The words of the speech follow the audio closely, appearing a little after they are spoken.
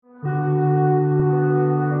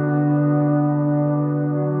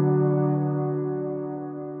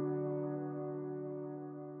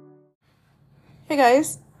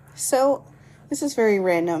guys. So, this is very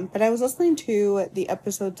random, but I was listening to the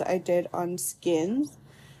episodes I did on Skins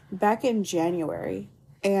back in January.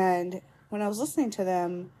 And when I was listening to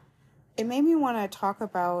them, it made me want to talk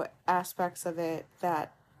about aspects of it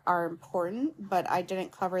that are important, but I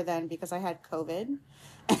didn't cover then because I had COVID.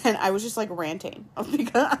 And I was just like ranting,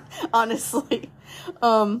 because, honestly.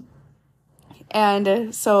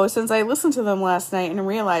 And so since I listened to them last night and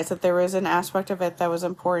realized that there was an aspect of it that was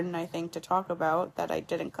important, I think, to talk about that I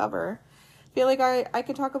didn't cover, I feel like I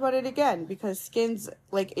can talk about it again because Skins,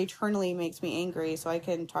 like, eternally makes me angry, so I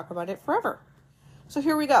can talk about it forever. So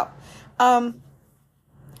here we go.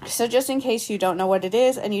 So just in case you don't know what it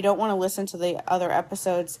is and you don't want to listen to the other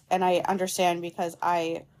episodes, and I understand because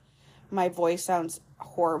my voice sounds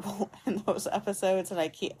horrible in those episodes, and I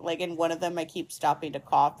keep, like, in one of them I keep stopping to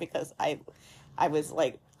cough because I was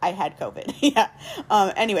like, I had COVID. Yeah.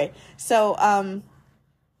 Anyway, so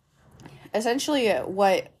essentially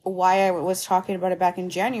why I was talking about it back in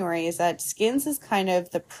January is that Skins is kind of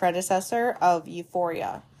the predecessor of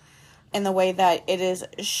Euphoria in the way that it is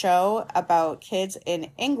a show about kids in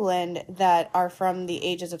England that are from the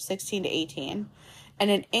ages of 16 to 18. And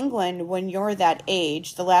in England, when you're that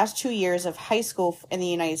age, the last 2 years of high school in the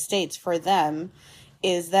United States for them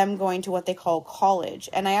is them going to what they call college.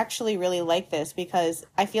 And I actually really like this because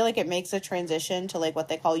I feel like it makes a transition to like what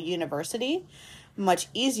they call university much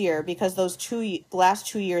easier, because those last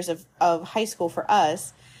 2 years of high school for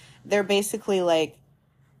us, they're basically like,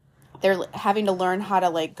 they're having to learn how to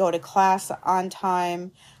like go to class on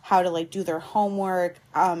time, how to like do their homework,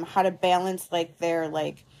 how to balance like their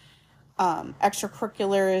like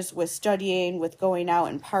extracurriculars with studying, with going out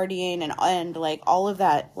and partying, and like all of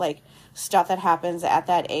that like stuff that happens at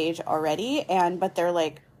that age already. But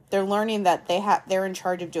they're learning that they're in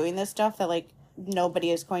charge of doing this stuff, that like nobody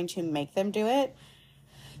is going to make them do it.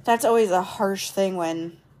 That's always a harsh thing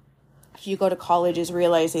when you go to college, is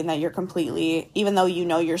realizing that you're completely, even though you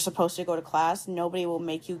know you're supposed to go to class, nobody will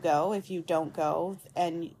make you go. If you don't go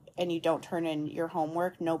and you don't turn in your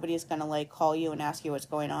homework, nobody's going to like call you and ask you what's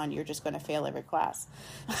going on. You're just going to fail every class.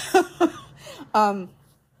 And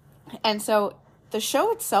so the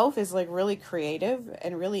show itself is like really creative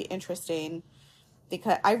and really interesting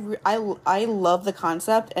because I love the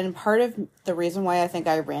concept, and part of the reason why I think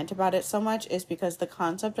I rant about it so much is because the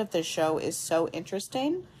concept of the show is so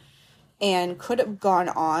interesting and could have gone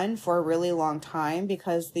on for a really long time,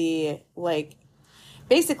 because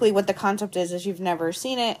basically what the concept is you've never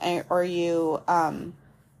seen it, or you and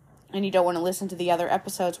you don't want to listen to the other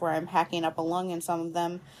episodes where I'm hacking up a lung in some of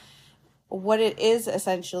them. What it is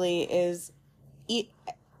essentially is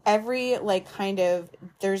every like kind of,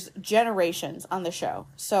 there's generations on the show.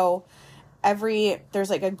 So there's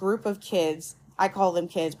like a group of kids, I call them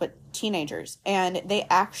kids, but teenagers, and they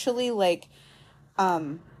actually like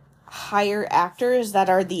hire actors that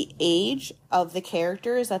are the age of the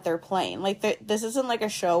characters that they're playing. Like, this isn't like a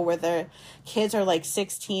show where the kids are like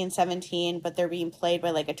 16, 17, but they're being played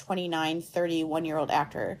by like a 29, 31-year-old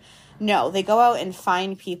actor. No, they go out and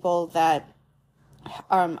find people that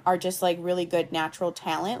are just like really good natural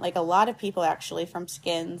talent. Like, a lot of people actually from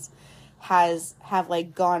Skins have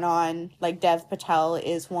like gone on, like Dev Patel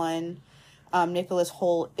is one, Nicholas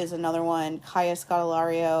Hoult is another one, Kaya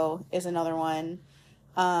Scodelario is another one.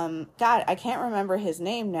 God, I can't remember his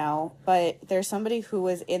name now, but there's somebody who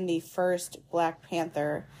was in the first Black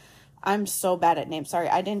Panther. I'm so bad at names. Sorry,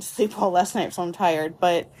 I didn't sleep well last night, so I'm tired.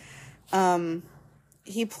 But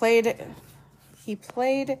he played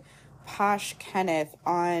Posh Kenneth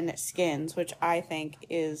on Skins, which I think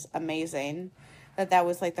is amazing. That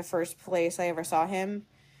was like the first place I ever saw him.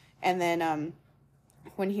 And then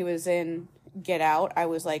when he was in Get Out, I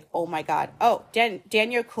was like, oh my God. Oh,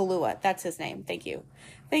 Daniel Kaluuya, that's his name. Thank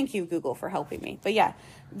you, Google, for helping me. But yeah,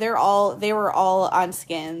 they were all on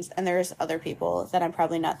Skins, and there's other people that I'm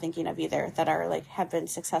probably not thinking of either that are like have been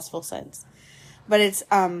successful since. But it's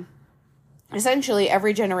essentially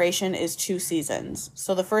every generation is 2 seasons.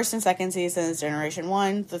 So the first and second season is Generation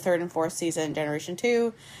 1, the third and fourth season Generation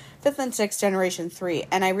 2, fifth and sixth Generation 3.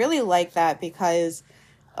 And I really like that because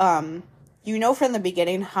you know from the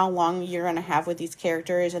beginning how long you're going to have with these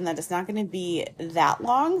characters, and that it's not going to be that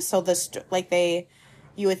long. So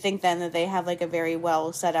you would think then that they have like a very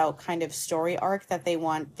well set out kind of story arc that they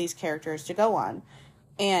want these characters to go on.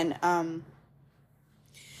 And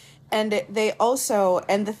they also,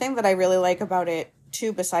 and the thing that I really like about it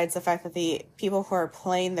too, besides the fact that the people who are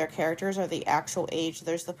playing their characters are the actual age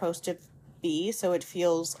they're supposed to be, so it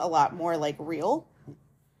feels a lot more like real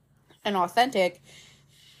and authentic,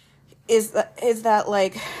 is that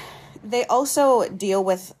like they also deal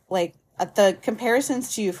with like the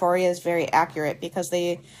comparisons to Euphoria is very accurate because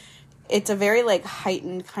it's a very like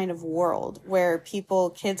heightened kind of world where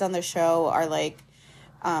kids on the show are like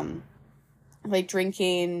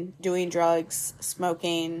drinking, doing drugs,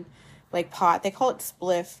 smoking, like pot. They call it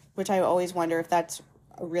spliff, which I always wonder if that's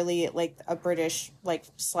really like a British like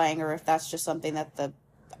slang or if that's just something that the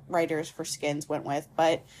writers for Skins went with.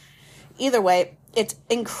 But either way, it's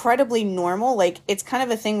incredibly normal. Like, it's kind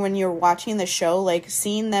of a thing when you're watching the show, like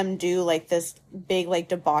seeing them do like this big like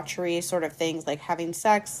debauchery sort of things, like having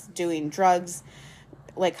sex, doing drugs,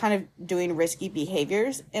 like kind of doing risky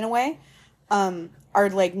behaviors in a way, are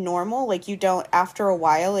like normal. Like, you don't, after a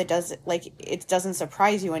while, it doesn't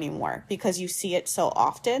surprise you anymore because you see it so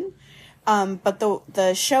often. But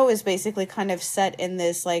the show is basically kind of set in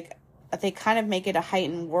this, like, they kind of make it a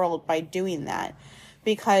heightened world by doing that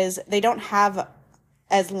because they don't have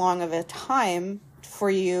as long of a time for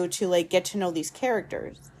you to like get to know these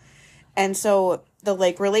characters. And so the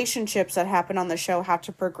like relationships that happen on the show have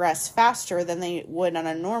to progress faster than they would on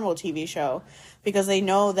a normal TV show because they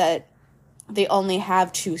know that they only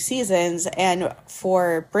have 2 seasons, and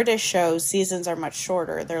for British shows, seasons are much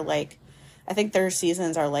shorter. They're like, I think their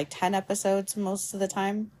seasons are like 10 episodes most of the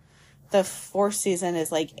time. The 4th season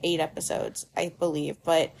is like 8 episodes, I believe,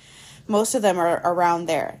 but most of them are around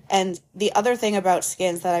there. And the other thing about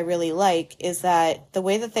Skins that I really like is that the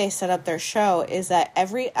way that they set up their show is that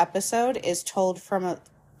every episode is told from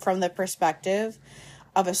the perspective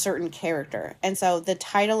of a certain character. And so the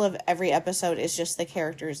title of every episode is just the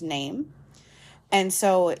character's name. And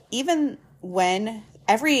so even when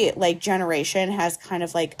every like generation has kind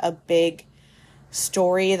of like a big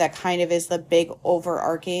story that kind of is the big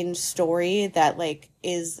overarching story that like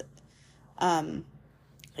is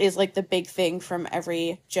like the big thing from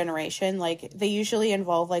every generation. Like, they usually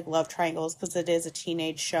involve like love triangles because it is a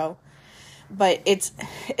teenage show, but it's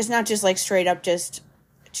not just like straight up just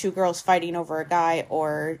 2 girls fighting over a guy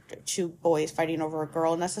or 2 boys fighting over a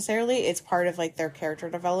girl necessarily. It's part of like their character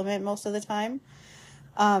development most of the time.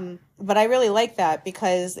 But I really like that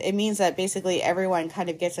because it means that basically everyone kind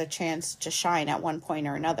of gets a chance to shine at one point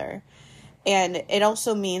or another. And it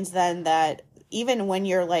also means then that even when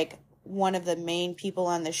you're like one of the main people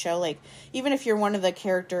on the show, like even if you're one of the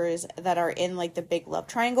characters that are in like the big love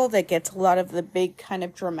triangle that gets a lot of the big kind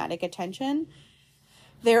of dramatic attention,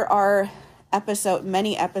 there are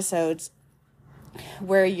many episodes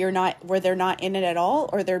where they're not in it at all,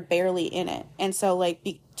 or they're barely in it. And so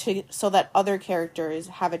like so that other characters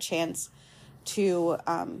have a chance to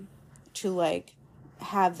like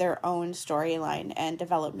have their own storyline and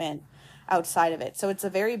development outside of it. So it's a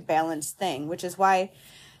very balanced thing, which is why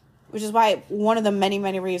one of the many,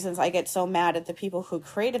 many reasons I get so mad at the people who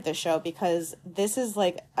created the show, because this is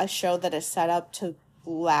like a show that is set up to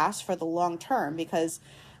last for the long term, because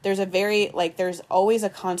there's always a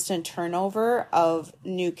constant turnover of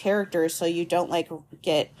new characters. So you don't like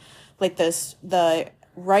get like the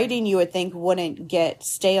writing you would think wouldn't get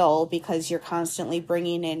stale because you're constantly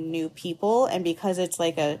bringing in new people. And because it's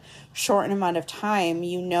like a short amount of time,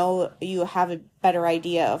 you have a better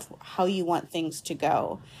idea of how you want things to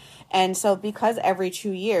go. And so because every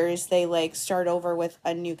 2 years they like start over with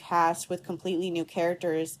a new cast with completely new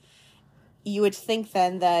characters, you would think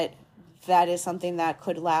then that is something that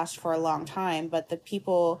could last for a long time. But the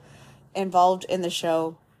people involved in the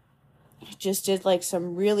show just did like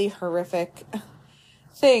some really horrific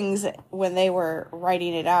things when they were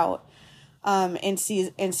writing it out in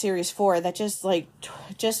series 4 that just like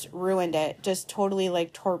just ruined it, just totally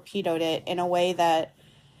like torpedoed it in a way that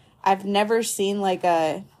I've never seen.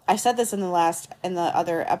 I said this in the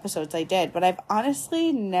other episodes I did, but I've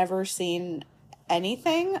honestly never seen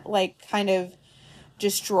anything like kind of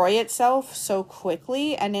destroy itself so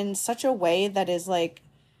quickly and in such a way that is like,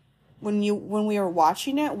 when we were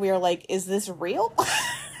watching it, we were like, is this real?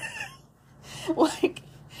 Like,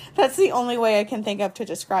 that's the only way I can think of to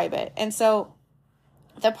describe it. And so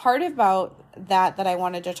the part about that I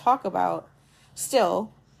wanted to talk about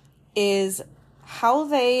still is how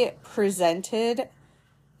they presented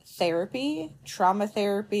therapy, trauma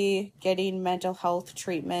therapy, getting mental health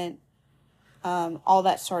treatment, all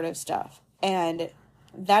that sort of stuff. And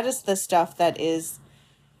that is the stuff that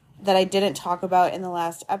I didn't talk about in the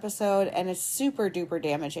last episode, and it's super duper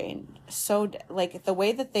damaging. So like the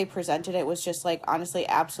way that they presented it was just like honestly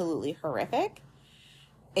absolutely horrific.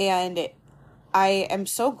 And I am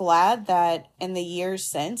so glad that in the years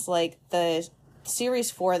since, like the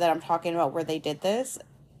series 4 that I'm talking about where they did this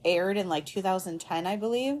aired in like 2010, I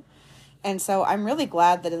believe. And so I'm really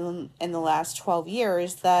glad that in the last 12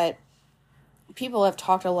 years that people have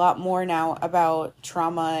talked a lot more now about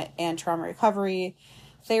trauma and trauma recovery,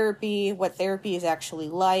 therapy, what therapy is actually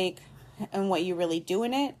like, and what you really do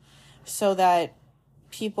in it, so that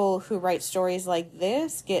people who write stories like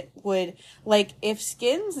this would, like, if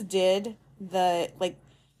Skins did the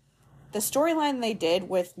storyline they did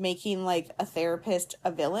with making, like, a therapist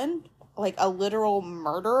a villain, like a literal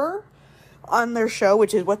murderer on their show,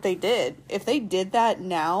 which is what they did. If they did that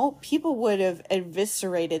now, people would have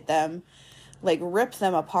eviscerated them, like, ripped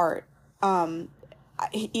them apart.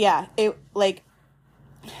 Yeah, it, like,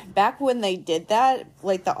 back when they did that,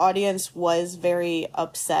 like, the audience was very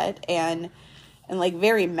upset and like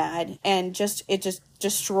very mad, and it just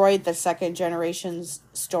destroyed the second generation's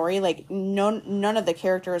story. Like, none of the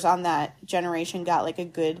characters on that generation got, like, a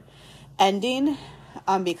good ending,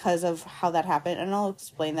 because of how that happened, and I'll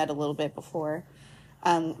explain that a little bit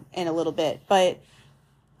in a little bit. But,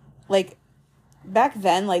 like, back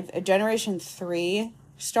then, like, Generation 3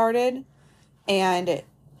 started, and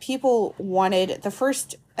people wanted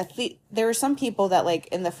there were some people that, like,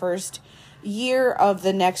 in the first year of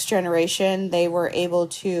the next generation, they were able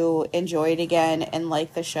to enjoy it again and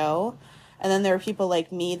like the show. And then there were people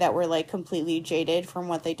like me that were, like, completely jaded from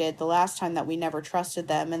what they did the last time, that we never trusted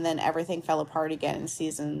them, and then everything fell apart again in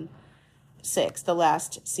season 6, the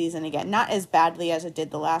last season again. Not as badly as it did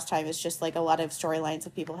the last time. It's just, like, a lot of storylines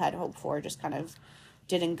that people had hoped for just kind of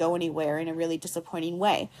didn't go anywhere in a really disappointing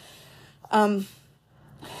way.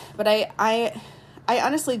 But I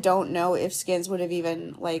honestly don't know if Skins would have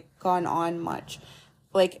even, like, gone on much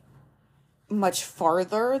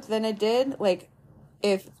farther than it did. Like,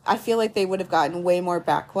 if I feel like they would have gotten way more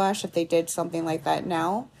backlash if they did something like that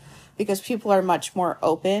now, because people are much more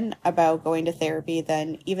open about going to therapy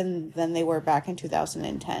than they were back in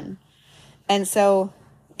 2010. And so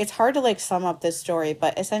it's hard to, like, sum up this story,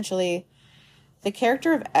 but essentially the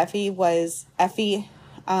character of Effie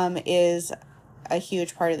is a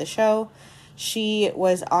huge part of the show. She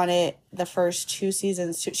was on it the first 2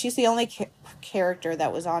 seasons. She's the only character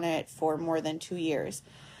that was on it for more than 2 years.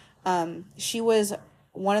 She was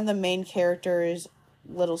one of the main characters'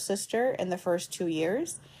 little sister in the first 2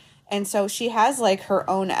 years. And so she has, like, her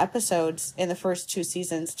own episodes in the first 2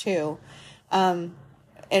 seasons too.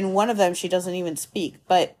 In one of them, she doesn't even speak,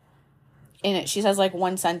 but in it, she says, like,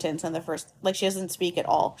 one sentence in the first, like, she doesn't speak at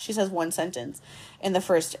all. She says one sentence in the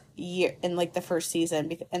first year, in, like, the first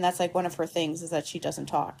season. And that's, like, one of her things, is that she doesn't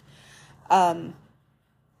talk. But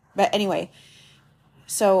anyway,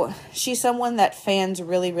 so she's someone that fans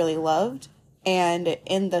really, really loved. And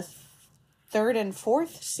in the 3rd and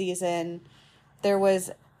 4th season, there was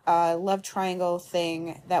a love triangle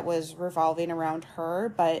thing that was revolving around her.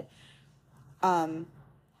 But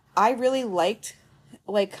I really liked,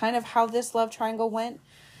 like, kind of how this love triangle went.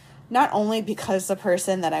 Not only because the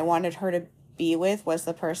person that I wanted her to be with was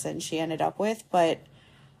the person she ended up with, but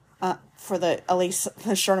for at least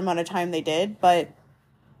the short amount of time they did, but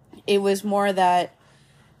it was more that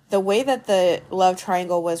the way that the love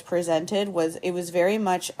triangle was presented it was very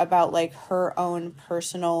much about, like, her own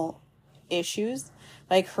personal issues,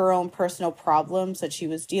 like her own personal problems that she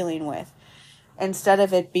was dealing with, instead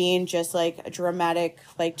of it being just, like, a dramatic,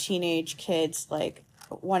 like, teenage kids, like,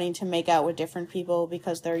 wanting to make out with different people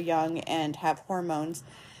because they're young and have hormones.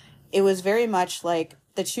 It was very much like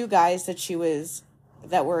the 2 guys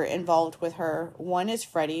that were involved with her. One is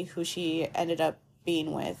Freddie, who she ended up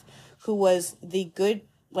being with, who was the good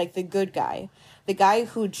guy, the guy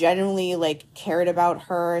who genuinely, like, cared about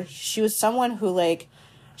her. She was someone who, like,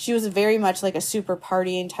 she was very much like a super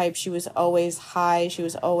partying type. She was always high. She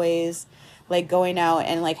was always, like, going out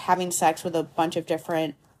and, like, having sex with a bunch of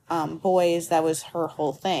different boys. That was her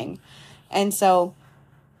whole thing. And so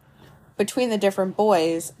between the different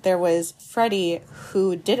boys, there was Freddie,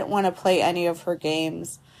 who didn't want to play any of her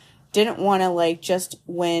games, didn't want to, like, just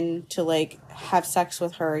win to, like, have sex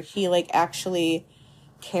with her. He, like, actually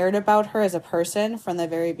cared about her as a person from the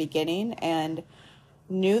very beginning, and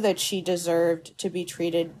knew that she deserved to be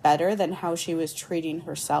treated better than how she was treating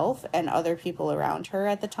herself and other people around her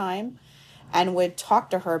at the time, and would talk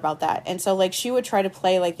to her about that. And so, like, she would try to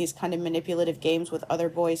play, like, these kind of manipulative games with other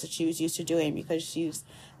boys that she was used to doing, because she's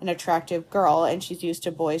an attractive girl and she's used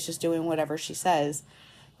to boys just doing whatever she says.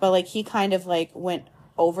 But, like, he kind of, like, went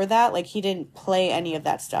over that. Like, he didn't play any of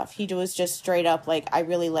that stuff. He was just straight up like, I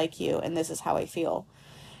really like you and this is how I feel.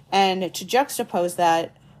 And to juxtapose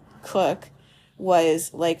that, Cook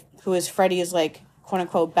was, like, who is Freddie's, like, quote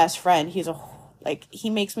unquote best friend. He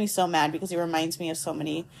makes me so mad because he reminds me of so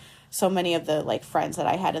many of the, like, friends that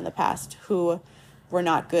I had in the past who were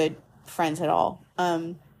not good friends at all.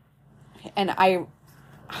 And I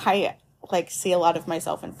like see a lot of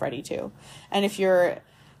myself in Freddie too. And if you're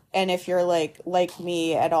like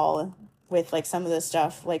me at all, with like some of the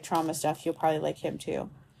stuff, like trauma stuff, you'll probably like him too.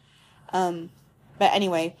 But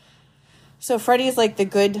anyway, so Freddie is like the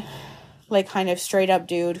good, like kind of straight up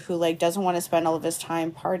dude who like doesn't want to spend all of his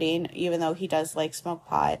time partying, even though he does like smoke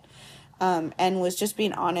pot. And was just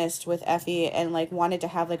being honest with Effie and like wanted to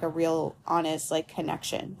have like a real honest like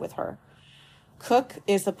connection with her. Cook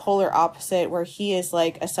is the polar opposite, where he is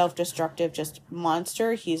like a self-destructive just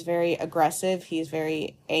monster. He's very aggressive. He's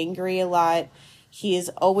very angry a lot. He is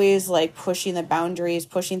always like pushing the boundaries,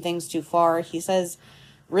 pushing things too far. He says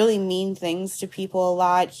really mean things to people a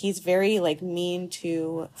lot. He's very like mean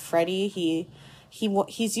to Freddie.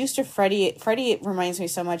 He's used to Freddie. Freddie reminds me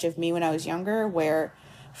so much of me when I was younger, where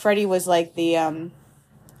Freddie was like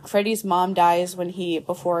Freddie's mom dies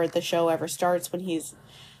before the show ever starts, when he's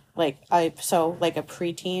like a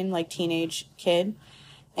preteen, like teenage kid.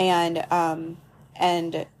 And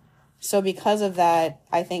so because of that,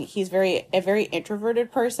 I think he's a very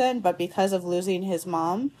introverted person, but because of losing his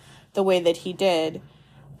mom the way that he did,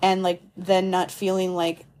 and like then not feeling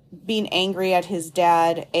like being angry at his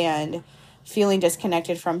dad and feeling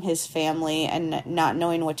disconnected from his family and not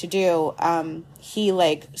knowing what to do, he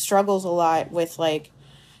like struggles a lot with like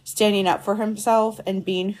standing up for himself and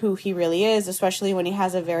being who he really is, especially when he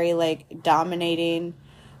has a very like dominating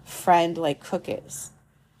friend like Cook is.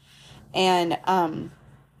 And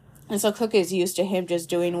so Cook is used to him just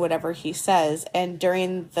doing whatever he says. And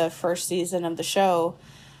during the first season of the show,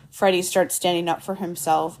 Freddie starts standing up for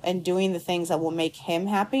himself and doing the things that will make him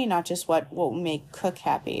happy, not just what will make Cook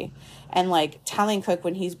happy. And like telling Cook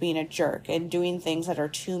when he's being a jerk and doing things that are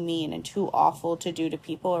too mean and too awful to do to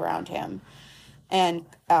people around him. And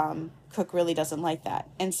Cook really doesn't like that.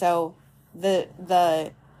 And so the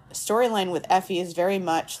storyline with Effie is very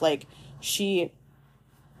much like she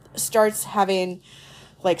starts having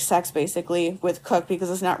like sex basically with Cook, because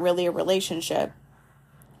it's not really a relationship.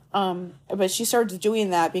 But she starts doing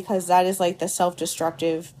that because that is like the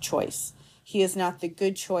self-destructive choice. He is not the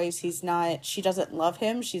good choice. She doesn't love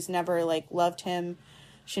him. She's never like loved him.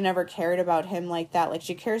 She never cared about him like that. Like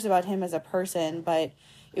she cares about him as a person, but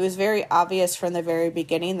it was very obvious from the very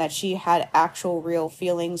beginning that she had actual real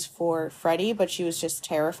feelings for Freddie, but she was just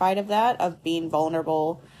terrified of that, of being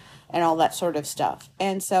vulnerable and all that sort of stuff.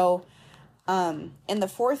 And so in the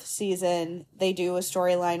fourth season, they do a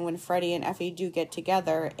storyline when Freddie and Effie do get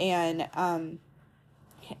together, and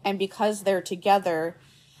because they're together,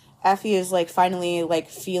 Effie is like finally like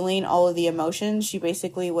feeling all of the emotions she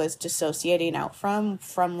basically was dissociating out from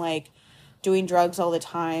like doing drugs all the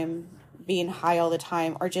time, being high all the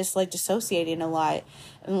time, or just like dissociating a lot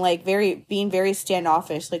and like being very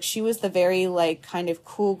standoffish. Like she was the very like kind of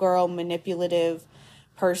cool girl, manipulative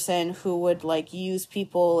person who would like use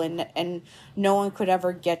people and no one could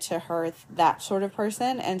ever get to her, that sort of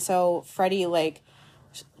person. And so Freddie like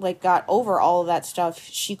got over all of that stuff.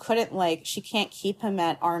 She can't keep him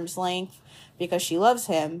at arm's length because she loves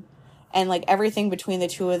him, and like everything between the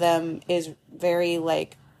two of them is very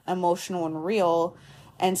like emotional and real.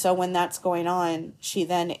 And so when that's going on, she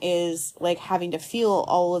then is like having to feel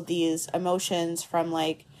all of these emotions from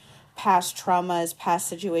like past traumas, past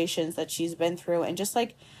situations that she's been through, and just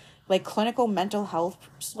like clinical mental health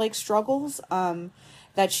like struggles,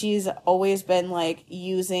 that she's always been like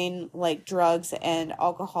using like drugs and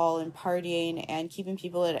alcohol and partying and keeping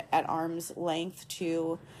people at arm's length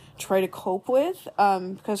to try to cope with,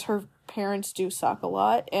 because her parents do suck a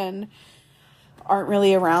lot and aren't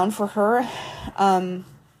really around for her.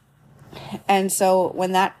 And so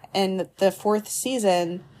when that, in the fourth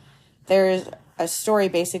season, there's a story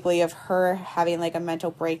basically of her having like a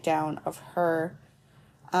mental breakdown, of her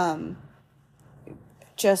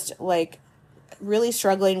just like really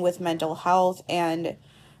struggling with mental health, and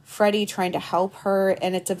Freddie trying to help her.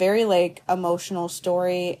 And it's a very like emotional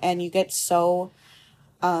story, and you get so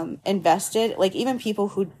invested. Like even people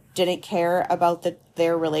who didn't care about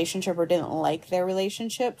their relationship or didn't like their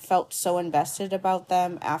relationship felt so invested about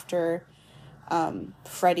them after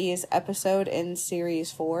Freddie's episode in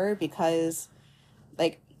series 4, because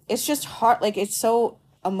like it's just hard, like it's so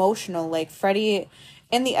emotional. Like Freddie,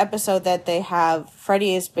 in the episode that they have,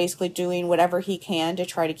 Freddie is basically doing whatever he can to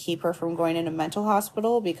try to keep her from going into mental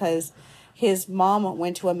hospital, because his mom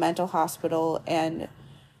went to a mental hospital and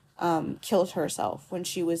killed herself when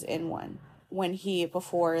she was in one,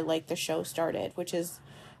 before like the show started, which is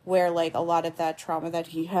where like a lot of that trauma that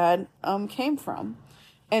he had came from.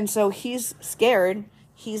 And so he's scared.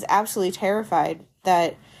 He's absolutely terrified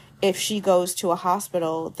that if she goes to a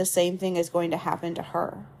hospital, the same thing is going to happen to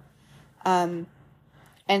her.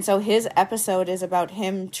 And so his episode is about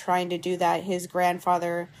him trying to do that, his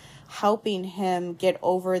grandfather helping him get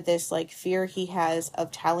over this like fear he has of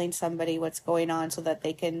telling somebody what's going on so that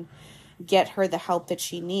they can get her the help that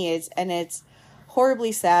she needs. And it's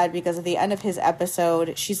horribly sad because at the end of his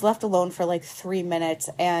episode, she's left alone for like 3 minutes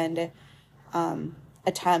and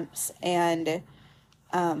attempts and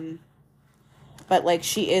but like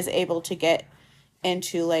she is able to get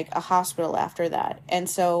into like a hospital after that. And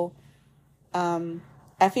so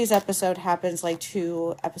Effie's episode happens like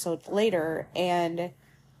 2 episodes later, and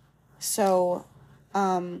so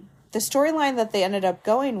the storyline that they ended up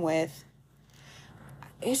going with,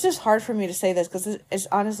 it's just hard for me to say this because it's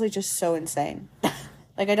honestly just so insane.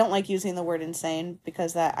 Like, I don't like using the word insane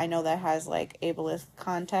because that I know that has like ableist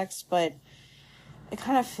context, but it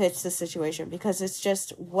kind of fits the situation because it's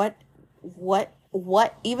just what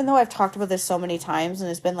even though I've talked about this so many times and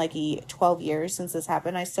it's been like 12 years since this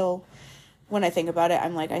happened, I still, when I think about it,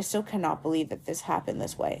 I'm like, I still cannot believe that this happened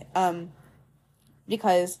this way.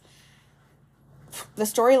 Because the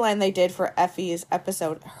storyline they did for Effie's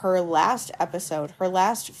episode, her last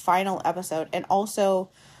final episode, and also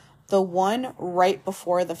the one right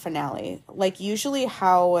before the finale, like usually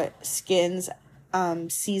how Skins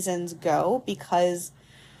seasons go, because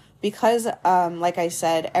like I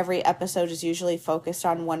said, every episode is usually focused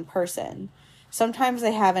on one person. Sometimes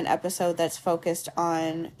they have an episode that's focused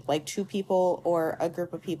on like 2 people or a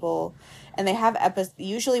group of people, and they have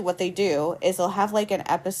usually what they do is they'll have like an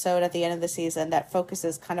episode at the end of the season that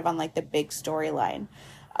focuses kind of on like the big storyline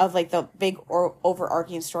of like the big or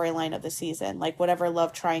overarching storyline of the season, like whatever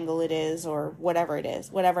love triangle it is or whatever it is,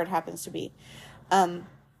 whatever it happens to be.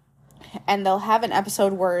 And they'll have an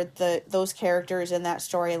episode where those characters in that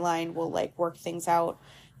storyline will like work things out.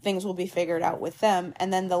 Things will be figured out with them.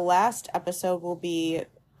 And then the last episode will be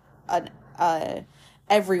an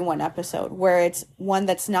everyone episode where it's one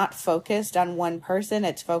that's not focused on one person.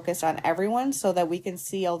 It's focused on everyone so that we can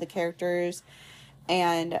see all the characters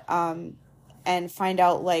and find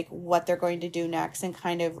out like what they're going to do next and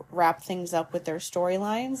kind of wrap things up with their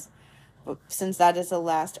storylines. Since that is the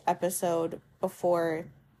last episode before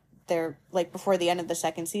the end of the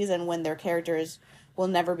second season, when their characters will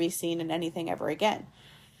never be seen in anything ever again.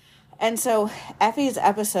 And so Effie's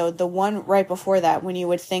episode, the one right before that, when you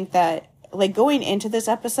would think that, like, going into this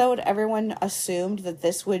episode, everyone assumed that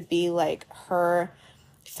this would be like her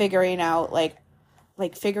figuring out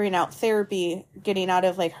therapy, getting out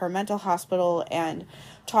of like her mental hospital and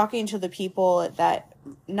talking to the people that,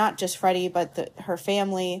 not just Freddie, but her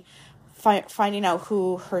family, finding out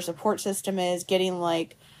who her support system is, getting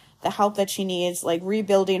like the help that she needs, like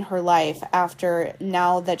rebuilding her life after,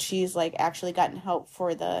 now that she's like actually gotten help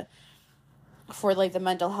for the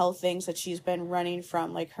mental health things that she's been running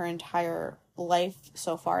from like her entire life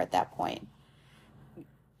so far at that point.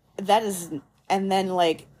 That is, and then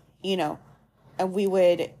like, you know, and we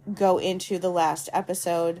would go into the last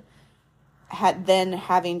episode then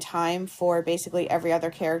having time for basically every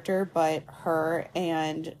other character but her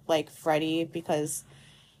and like Freddie, because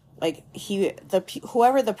like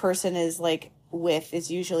whoever the person is like with is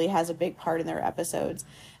usually has a big part in their episodes.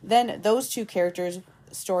 Then those 2 characters'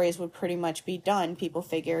 stories would pretty much be done, people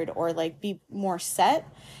figured, or like be more set.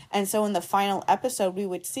 And so in the final episode we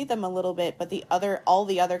would see them a little bit, but all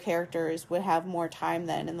the other characters would have more time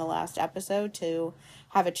then in the last episode to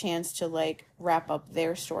have a chance to like wrap up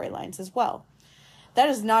their storylines as well. That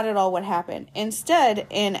is not at all what happened. Instead,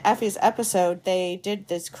 in Effie's episode, they did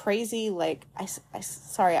this crazy, like,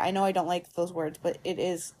 sorry, I know I don't like those words, but it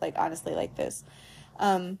is, like, honestly like this.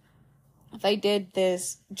 They did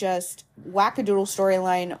this just wackadoodle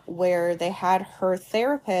storyline where they had her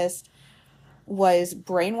therapist was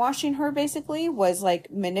brainwashing her, basically, was, like,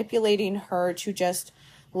 manipulating her to just,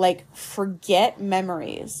 like, forget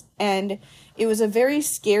memories. And it was a very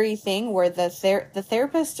scary thing where the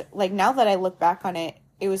therapist, like, now that I look back on it,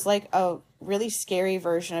 it was like a really scary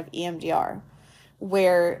version of EMDR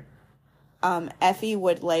where Effie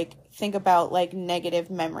would like think about like negative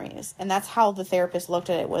memories, and that's how the therapist looked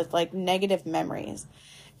at it, with like negative memories,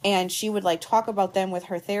 and she would like talk about them with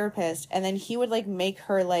her therapist, and then he would like make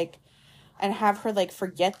her like and have her like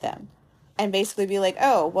forget them and basically be like,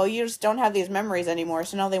 oh well, you just don't have these memories anymore,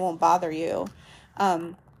 so now they won't bother you.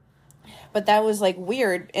 But that was like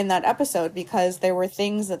weird in that episode because there were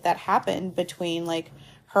things that happened between like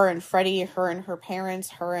her and Freddie, her and her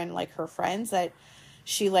parents, her and like her friends, that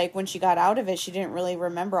she, like, when she got out of it, she didn't really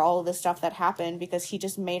remember all of the stuff that happened because he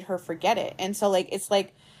just made her forget it. And so like it's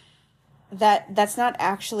like that's not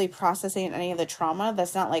actually processing any of the trauma.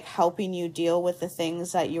 That's not like helping you deal with the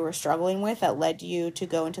things that you were struggling with that led you to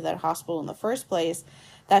go into that hospital in the first place.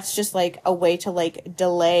 that's just like a way to like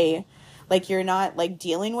delay, like you're not like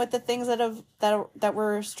dealing with the things that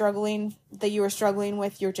you were struggling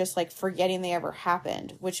with. You're just like forgetting they ever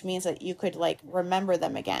happened, which means that you could like remember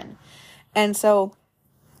them again. And so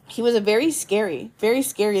he was very scary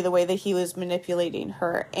the way that he was manipulating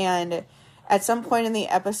her. And at some point in the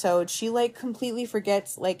episode, she like completely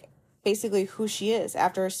forgets like basically who she is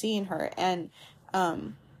after seeing her. And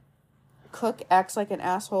Cook acts like an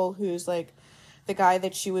asshole who's like the guy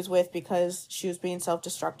that she was with because she was being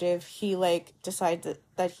self-destructive. He like decides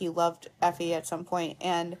that he loved Effie at some point,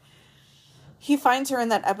 and he finds her in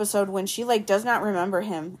that episode when she like does not remember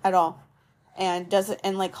him at all and doesn't,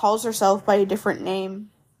 and like calls herself by a different name.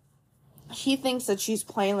 He thinks that she's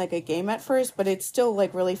playing like a game at first, but it's still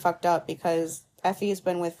like really fucked up because Effie's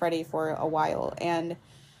been with Freddie for a while, and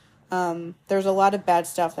there's a lot of bad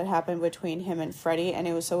stuff that happened between him and Freddie, and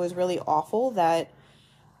it was really awful that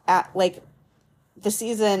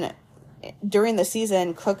during the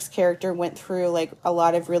season, Cook's character went through like a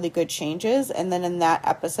lot of really good changes, and then in that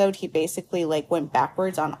episode he basically like went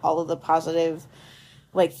backwards on all of the positive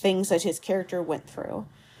like things that his character went through,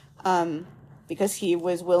 because he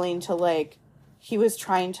was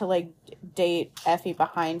trying to like date Effie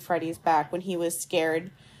behind Freddie's back when he was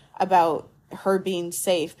scared about her being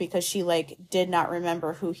safe because she like did not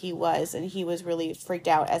remember who he was, and he was really freaked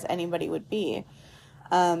out, as anybody would be.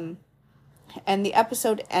 And the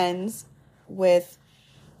episode ends with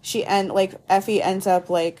Effie ends up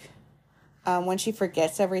like when she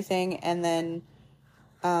forgets everything, and then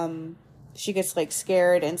she gets like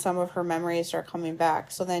scared and some of her memories start coming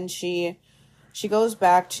back. So then she goes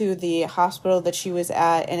back to the hospital that she was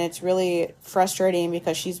at, and it's really frustrating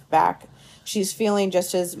because she's back. She's feeling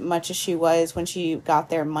just as much as she was when she got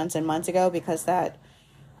there months and months ago, because that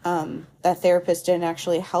therapist didn't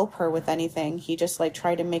actually help her with anything. He just like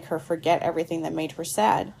tried to make her forget everything that made her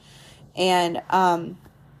sad. And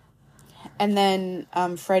then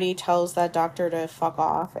Freddie tells that doctor to fuck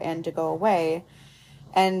off and to go away.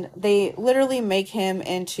 And they literally make him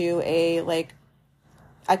into a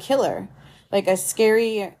killer, like a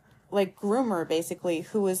scary like groomer basically,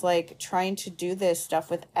 who was like trying to do this stuff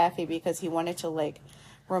with Effie because he wanted to like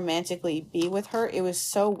romantically be with her. It was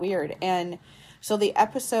so weird. And so the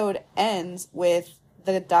episode ends with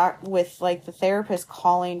the therapist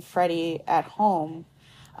calling Freddie at home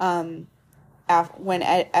when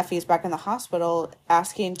Effie's back in the hospital,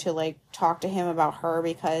 asking to like talk to him about her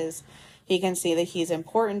because he can see that he's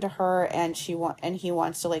important to her, and he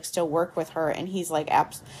wants to like still work with her. And he's like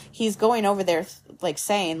he's going over there like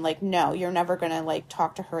saying like, no, you're never gonna like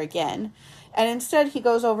talk to her again. And instead he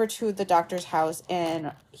goes over to the doctor's house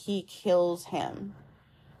and he kills him.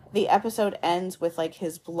 The episode ends with like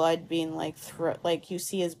his blood being like you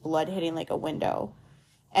see his blood hitting like a window.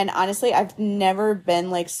 And honestly, I've never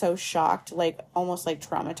been like so shocked, like almost like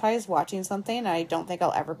traumatized watching something. And I don't think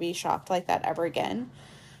I'll ever be shocked like that ever again,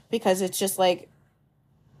 because it's just like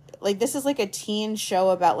this is like a teen show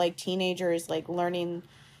about like teenagers like learning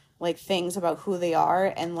like things about who they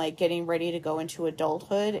are and like getting ready to go into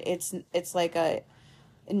adulthood. It's like a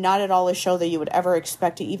not at all a show that you would ever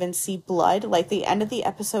expect to even see blood. Like the end of the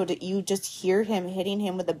episode, you just hear him hitting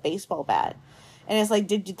him with a baseball bat. And it's like,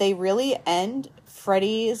 did they really end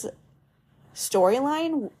Freddie's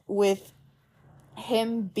storyline with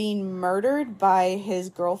him being murdered by his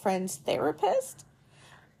girlfriend's therapist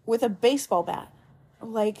with a baseball bat?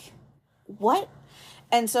 Like, what?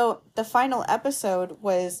 And so the final episode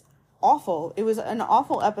was awful. It was an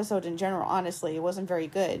awful episode in general, honestly. It wasn't very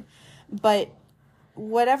good. But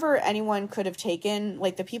whatever anyone could have taken,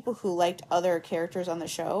 like the people who liked other characters on the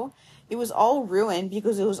show, it was all ruined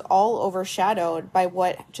because it was all overshadowed by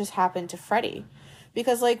what just happened to Freddie.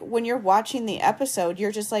 Because like when you're watching the episode,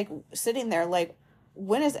 you're just like sitting there like,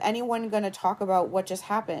 when is anyone going to talk about what just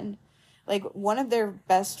happened? Like one of their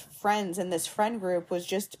best friends in this friend group was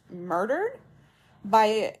just murdered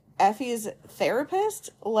by Effie's therapist.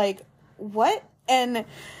 Like, what? And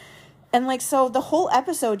like, so the whole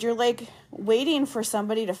episode, you're like waiting for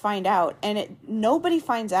somebody to find out, and nobody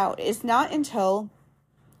finds out. It's not until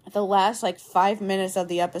the last like 5 minutes of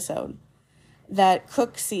the episode that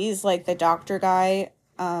Cook sees like the doctor guy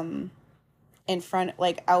in front,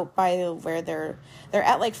 like out by where they're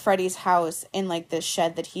at like Freddie's house in like the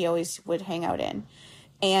shed that he always would hang out in.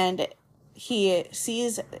 And he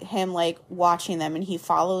sees him like watching them, and he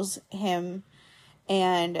follows him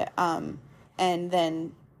and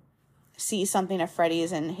then sees something of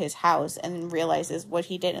Freddie's in his house and realizes what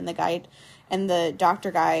he did. And the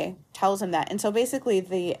doctor guy tells him that. And so basically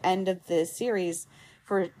the end of the series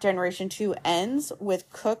for Generation 2 ends with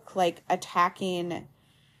Cook like attacking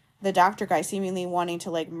the doctor guy seemingly wanting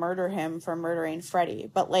to like murder him for murdering Freddy.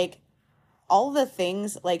 But like all the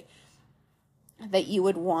things like that you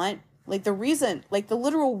would want, like the reason, like the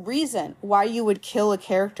literal reason why you would kill a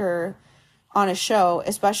character on a show,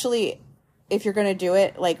 especially if you're going to do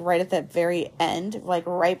it like right at the very end, like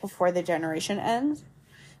right before the generation ends,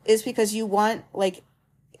 is because you want like,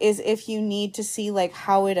 is if you need to see like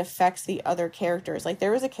how it affects the other characters. Like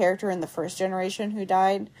there was a character in the first generation who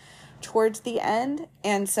died towards the end,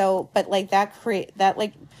 and so but like that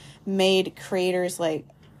like made creators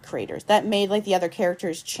that made like the other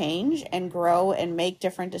characters change and grow and make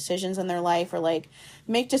different decisions in their life, or like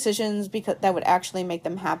make decisions because that would actually make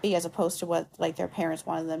them happy as opposed to what like their parents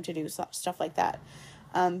wanted them to do, stuff like that.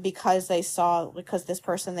 Because because this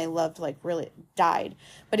person they loved like really died.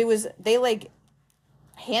 But they like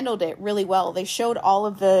handled it really well. They showed all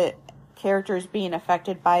of the characters being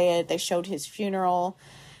affected by it. They showed his funeral.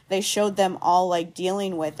 They showed them all like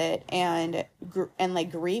dealing with it and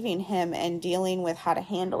like grieving him and dealing with how to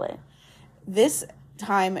handle it. This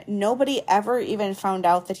time, nobody ever even found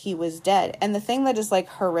out that he was dead. And the thing that is like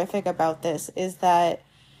horrific about this is that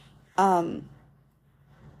in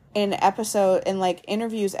like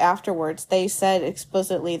interviews afterwards, they said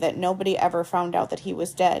explicitly that nobody ever found out that he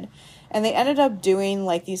was dead. And they ended up doing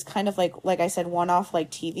like these kind of like I said, one-off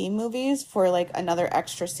like TV movies for like another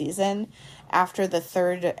extra season after the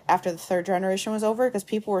third generation was over, because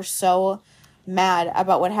people were so mad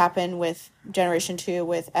about what happened with Generation 2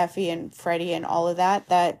 with Effie and Freddy and all of that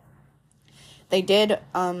they did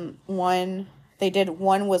one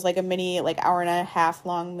was like a mini like hour and a half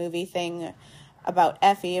long movie thing about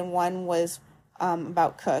Effie, and one was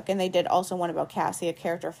about Cook, and they did also one about Cassie, a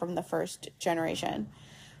character from the first generation.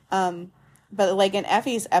 But like in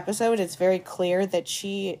Effie's episode, it's very clear that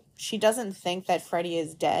she doesn't think that Freddy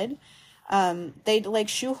is dead. They like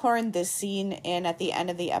shoehorned this scene in at the end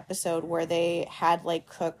of the episode where they had like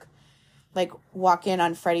Cook like walk in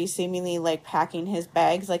on Freddy seemingly like packing his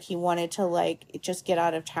bags, like he wanted to like just get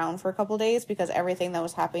out of town for a couple days because everything that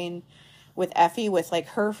was happening with Effie, with like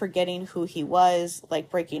her forgetting who he was, like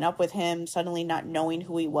breaking up with him, suddenly not knowing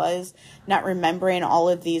who he was, not remembering all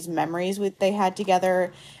of these memories they had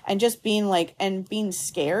together, and just being like, and being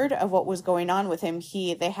scared of what was going on with him.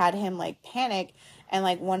 They had him like panic and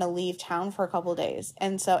like want to leave town for a couple days.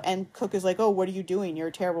 And Cook is like, oh, what are you doing? You're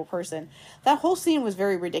a terrible person. That whole scene was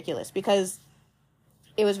very ridiculous because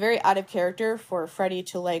it was very out of character for Freddy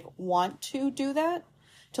to like want to do that,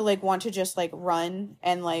 to like want to just like run,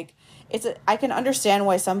 and like I can understand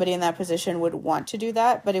why somebody in that position would want to do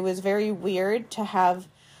that, but it was very weird to have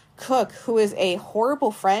Cook, who is a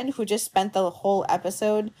horrible friend who just spent the whole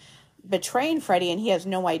episode betraying Freddy and he has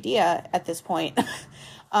no idea at this point,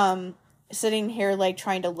 sitting here like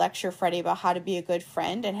trying to lecture Freddy about how to be a good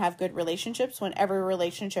friend and have good relationships when every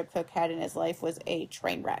relationship Cook had in his life was a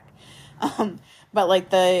train wreck. But like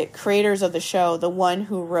the creators of the show, the one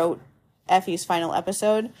who wrote Effie's final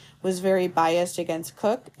episode, was very biased against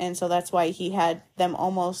Cook, and so that's why he had them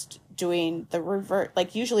almost doing the revert.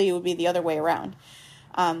 Like usually it would be the other way around.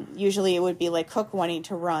 Usually it would be like Cook wanting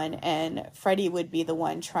to run and Freddy would be the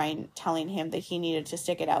one telling him that he needed to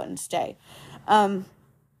stick it out and stay.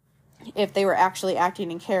 If they were actually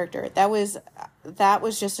acting in character, that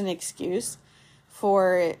was just an excuse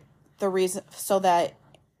for the reason, so that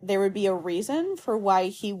there would be a reason for why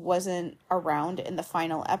he wasn't around in the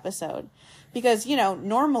final episode. Because, you know,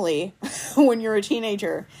 normally when you're a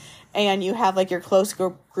teenager and you have like your close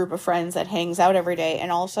group of friends that hangs out every day,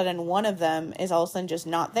 and all of a sudden one of them is all of a sudden just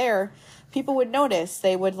not there, people would notice.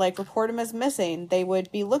 They would like report him as missing. They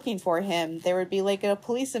would be looking for him. There would be like a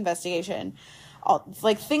police investigation.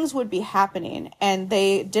 Like things would be happening, and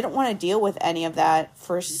they didn't want to deal with any of that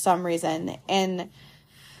for some reason.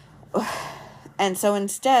 And so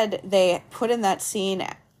instead, they put in that scene,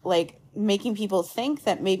 like, making people think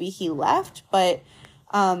that maybe he left, but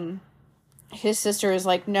his sister is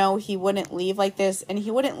like, no, he wouldn't leave like this, and he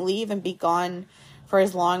wouldn't leave and be gone for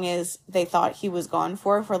as long as they thought he was gone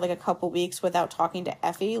for like a couple weeks without talking to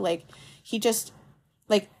Effie. Like, he just,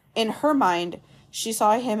 like, in her mind, she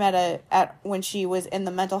saw him at when she was in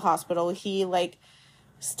the mental hospital, he, like,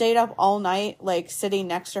 stayed up all night, like sitting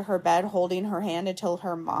next to her bed, holding her hand until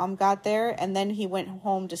her mom got there, and then he went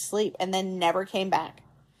home to sleep and then never came back.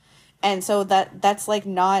 And so that's like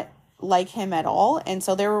not like him at all. And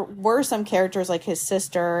so there were some characters like his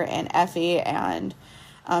sister and Effie and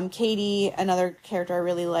Katie, another character I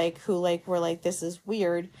really like, who like were like, this is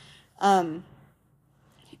weird, and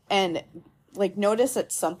like noticed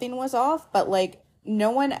that something was off, but like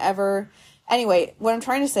no one ever. Anyway, what I'm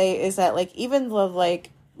trying to say is that, like, even the, like,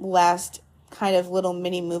 last kind of little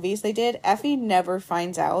mini movies they did, Effie never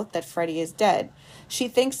finds out that Freddy is dead. She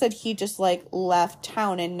thinks that he just like left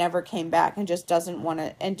town and never came back and just didn't want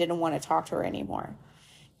to talk to her anymore.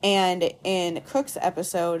 And in Cook's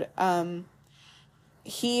episode,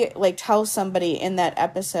 he like tells somebody in that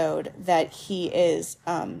episode that he is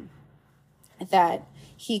that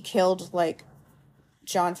he killed like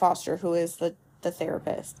John Foster, who is the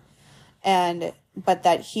therapist, but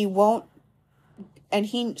that he won't, and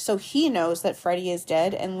he knows that Freddy is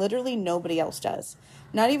dead, and literally nobody else does,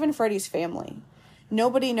 not even Freddy's family.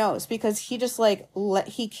 Nobody knows, because he just like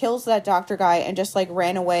he kills that doctor guy and just like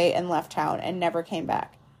ran away and left town and never came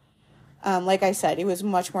back. Like I said, it was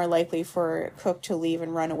much more likely for Cook to leave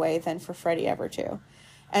and run away than for Freddy ever to.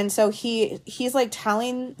 And so he's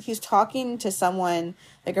talking to someone,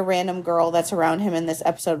 like a random girl that's around him in this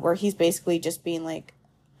episode, where he's basically just being like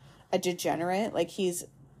a degenerate. Like he's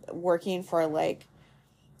working for like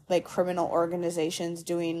criminal organizations,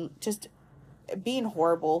 just being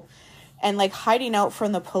horrible and like hiding out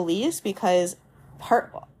from the police, because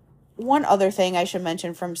one other thing I should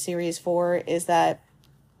mention from series 4 is that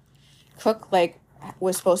Cook like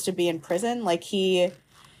was supposed to be in prison. Like he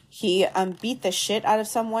beat the shit out of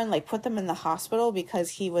someone, like put them in the hospital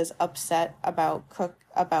because he was upset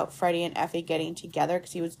about Freddy and Effie getting together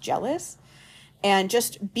because he was jealous, and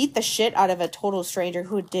just beat the shit out of a total stranger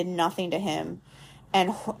who did nothing to him,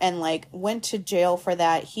 and like went to jail for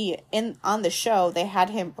that. On the show they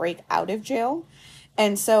had him break out of jail,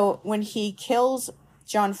 and so when he kills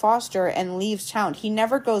John Foster and leaves town, he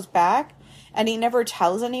never goes back. And he never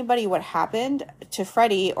tells anybody what happened to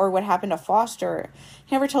Freddy or what happened to Foster.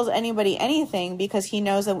 He never tells anybody anything, because he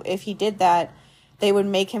knows that if he did that, they would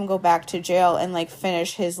make him go back to jail and like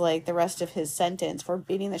finish his like the rest of his sentence for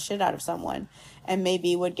beating the shit out of someone, and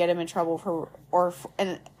maybe would get him in trouble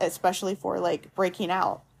and especially for like breaking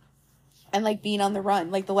out and like being on the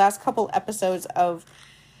run. Like the last couple episodes of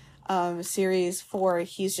series 4,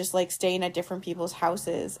 he's just like staying at different people's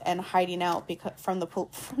houses and hiding out from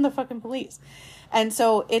the fucking police. And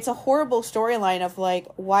so it's a horrible storyline of like,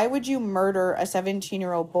 why would you murder a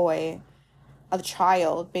 17-year-old boy, a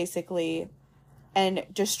child basically, and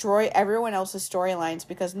destroy everyone else's storylines,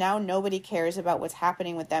 because now nobody cares about what's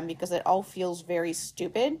happening with them, because it all feels very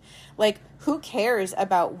stupid. Like, who cares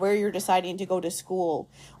about where you're deciding to go to school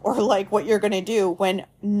or like what you're going to do when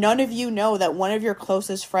none of you know that one of your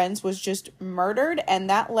closest friends was just murdered, and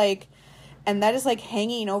that is like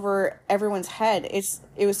hanging over everyone's head.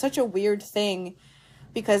 It was such a weird thing,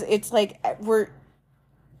 because it's like we're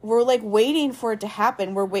like waiting for it to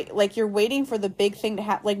happen. You're waiting for the big thing to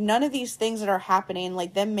happen. Like none of these things that are happening,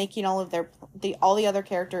 like them making all the other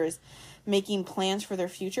characters making plans for their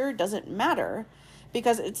future, doesn't matter,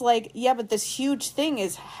 because it's like, yeah, but this huge thing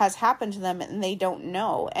has happened to them and they don't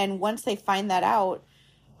know. And once they find that out,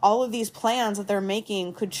 all of these plans that they're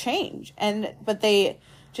making could change. But they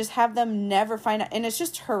just have them never find out. And it's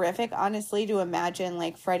just horrific, honestly, to imagine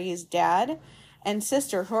like Freddy's dad and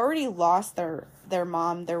sister, who already lost their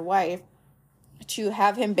mom, their wife, to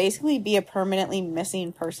have him basically be a permanently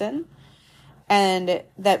missing person, and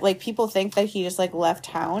that like people think that he just like left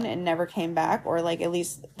town and never came back, or like at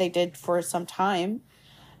least they did for some time.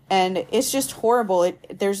 And it's just horrible.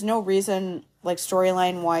 There's no reason like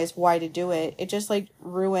storyline wise why to do it. It just like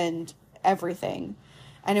ruined everything,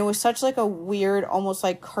 and it was such like a weird, almost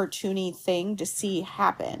like cartoony thing to see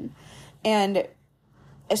happen. And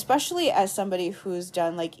especially as somebody who's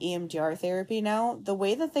done like EMDR therapy now, the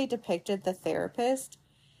way that they depicted the therapist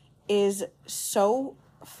is so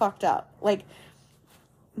fucked up. Like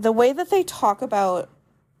the way that they talk about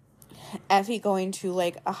Effie going to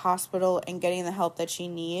like a hospital and getting the help that she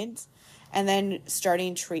needs and then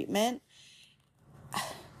starting treatment,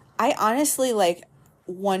 I honestly like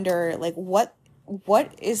wonder like what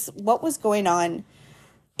was going on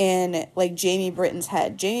in like Jamie Britton's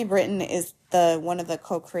head. Jamie Britton is one of the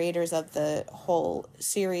co-creators of the whole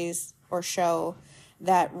series or show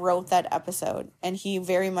that wrote that episode, and he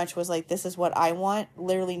very much was like, this is what I want.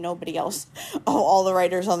 Literally nobody else, all the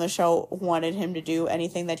writers on the show wanted him to do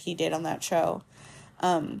anything that he did on that show.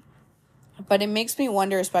 But it makes me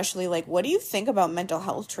wonder, especially like, what do you think about mental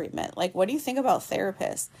health treatment? Like, what do you think about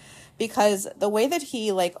therapists? Because the way that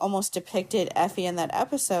he like almost depicted Effie in that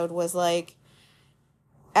episode was like,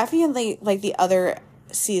 Effie in the other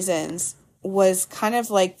seasons was kind of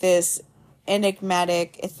like this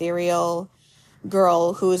enigmatic, ethereal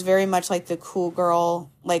girl who was very much like the cool girl.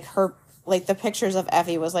 Like the pictures of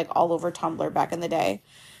Effie was like all over Tumblr back in the day.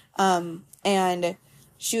 And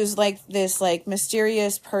she was like this like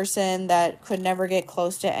mysterious person that could never get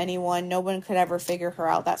close to anyone. No one could ever figure her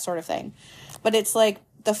out, that sort of thing. But it's like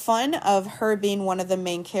the fun of her being one of the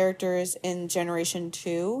main characters in Generation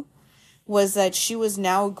 2 was that she was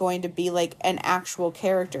now going to be like an actual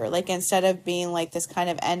character. Like instead of being like this kind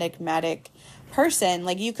of enigmatic person,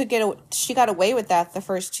 like you could she got away with that the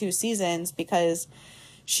first 2 seasons because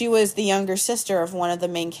she was the younger sister of one of the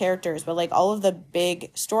main characters, but like all of the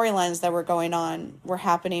big storylines that were going on were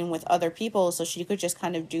happening with other people, so she could just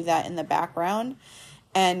kind of do that in the background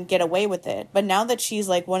and get away with it. But now that she's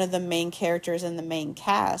like one of the main characters in the main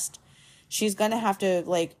cast, she's going to have to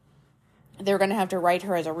like they're going to have to write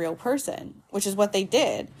her as a real person, which is what they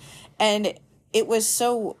did. And it was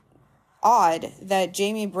so odd that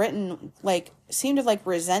Jamie Britton like seemed to like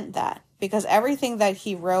resent that, because everything that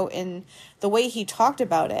he wrote and the way he talked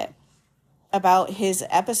about it, about his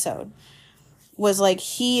episode, was like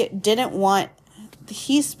he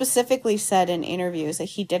specifically said in interviews that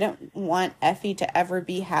he didn't want Effie to ever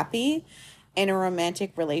be happy in a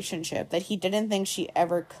romantic relationship, that he didn't think she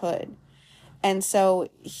ever could. And so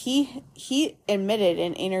he admitted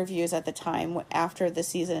in interviews at the time after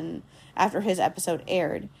his episode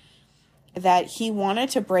aired, that he wanted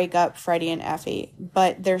to break up Freddie and Effie,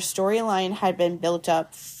 but their storyline had been built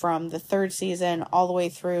up from the 3rd season all the way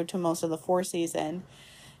through to most of the 4th season.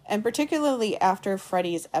 And particularly after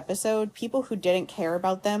Freddie's episode, people who didn't care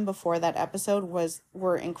about them before that episode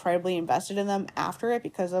were incredibly invested in them after it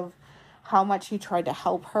because of how much he tried to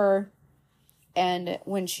help her and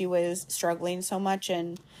when she was struggling so much.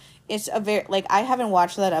 And it's a very, like, I haven't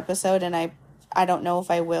watched that episode, and I don't know if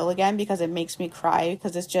I will again, because it makes me cry,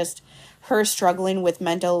 because it's just her struggling with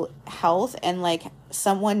mental health and like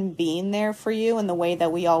someone being there for you in the way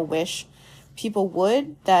that we all wish people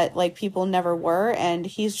would, that like people never were. And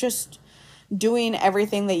he's just doing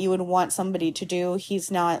everything that you would want somebody to do. He's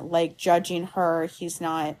not like judging her. He's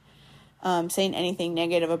not saying anything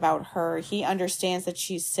negative about her. He understands that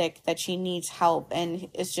she's sick, that she needs help, and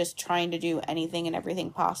is just trying to do anything and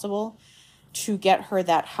everything possible to get her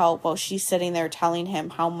that help, while she's sitting there telling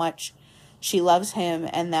him how much she loves him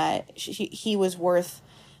and that he was worth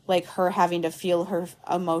like her having to feel her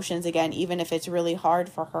emotions again, even if it's really hard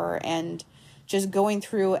for her, and just going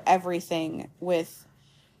through everything with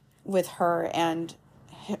her, and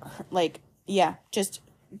like, yeah, just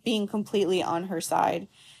being completely on her side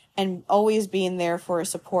and always being there for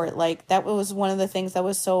support. Like, that was one of the things that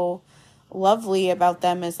was so lovely about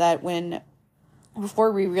them, is that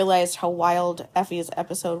before we realized how wild Effie's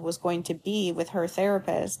episode was going to be with her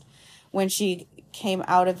therapist, when she came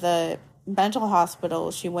out of the mental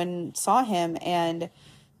hospital, she went and saw him, and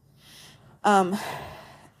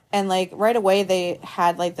like right away they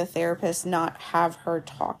had like the therapist not have her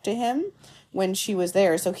talk to him when she was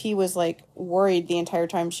there. So he was like worried the entire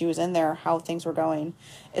time she was in there how things were going,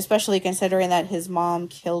 especially considering that his mom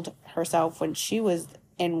killed herself when she was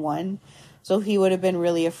in one. So he would have been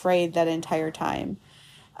really afraid that entire time.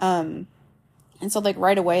 And so like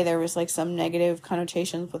right away there was like some negative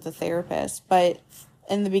connotations with the therapist. But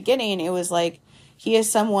in the beginning, it was like he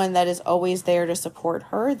is someone that is always there to support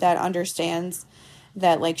her, that understands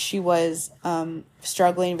that like she was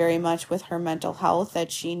struggling very much with her mental health,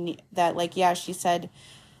 that like, yeah, she said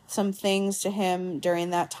some things to him during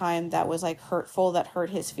that time that was like hurtful, that hurt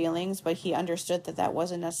his feelings, but he understood that that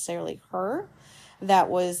wasn't necessarily her. That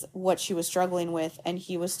was what she was struggling with, and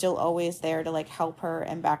he was still always there to like help her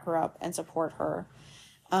and back her up and support her,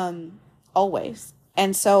 always.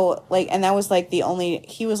 And so like, and that was like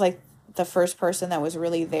he was like the first person that was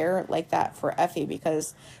really there like that for Effie,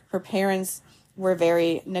 because her parents were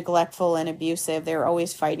very neglectful and abusive. They were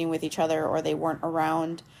always fighting with each other, or they weren't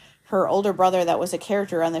around. Her older brother, that was a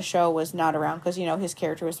character on the show, was not around, because his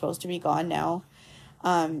character was supposed to be gone now.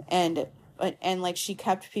 And like she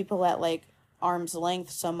kept people at like arm's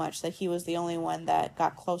length so much that he was the only one that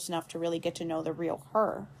got close enough to really get to know the real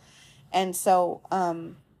her. And so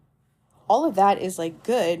all of that is like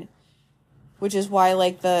good, which is why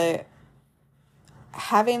like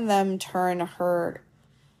having them turn her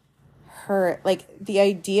like the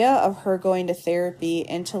idea of her going to therapy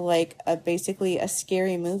into like basically a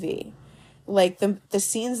scary movie. Like the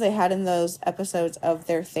scenes they had in those episodes of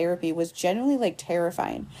their therapy was genuinely like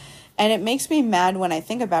terrifying. And it makes me mad when I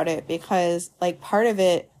think about it, because like part of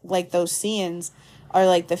it, like those scenes are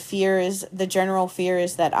like the general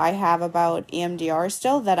fears that I have about EMDR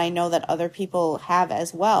still, that I know that other people have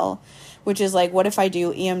as well, which is like, what if I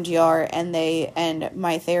do EMDR and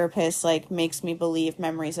my therapist like makes me believe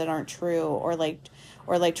memories that aren't true, or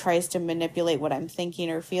tries to manipulate what I'm thinking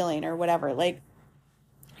or feeling or whatever. Like,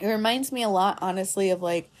 it reminds me a lot, honestly, of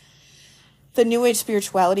like the New Age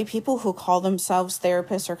spirituality people who call themselves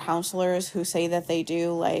therapists or counselors, who say that they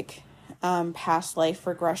do like past life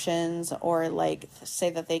regressions, or like say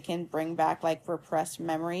that they can bring back like repressed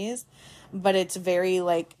memories, but it's very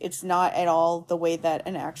like it's not at all the way that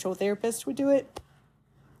an actual therapist would do it.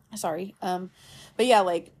 Sorry. But yeah,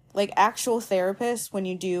 like actual therapists, when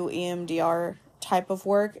you do EMDR type of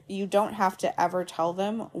work, you don't have to ever tell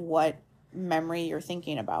them what memory you're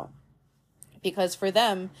thinking about, because for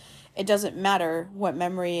them it doesn't matter what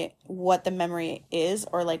the memory is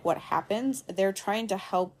or like what happens. They're trying to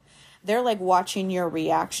help. They're like watching your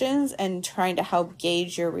reactions and trying to help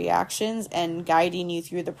gauge your reactions and guiding you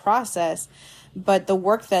through the process. But the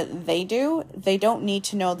work that they do, they don't need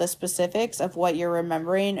to know the specifics of what you're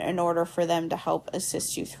remembering in order for them to help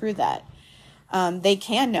assist you through that. They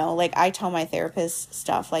can know, like I tell my therapist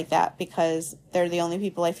stuff like that because they're the only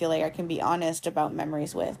people I feel like I can be honest about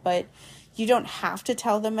memories with, but you don't have to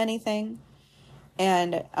tell them anything.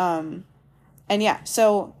 And yeah,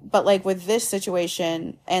 so, but like with this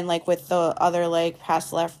situation and like with the other like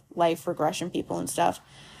past life regression people and stuff,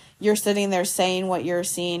 you're sitting there saying what you're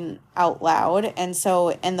seeing out loud. And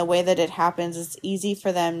so, and the way that it happens, it's easy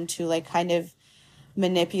for them to like kind of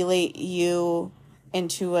manipulate you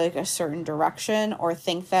into like a certain direction, or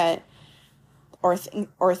think that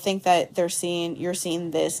you're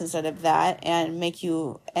seeing this instead of that, and make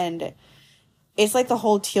you. And it's like the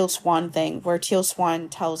whole Teal Swan thing, where Teal Swan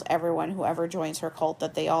tells everyone, whoever joins her cult,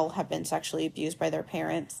 that they all have been sexually abused by their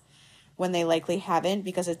parents, when they likely haven't,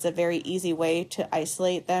 because it's a very easy way to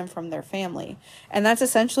isolate them from their family. And that's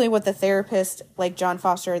essentially what the therapist, like John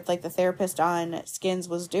Foster, like the therapist on Skins,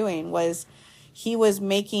 was doing. Was he was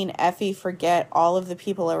making Effie forget all of the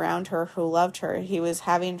people around her who loved her. He was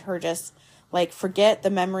having her just like forget the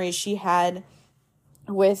memories she had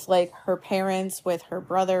with like her parents, with her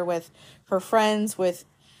brother, with her friends, with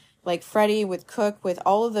like Freddie, with Cook, with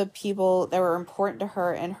all of the people that were important to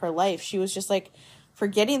her in her life. She was just like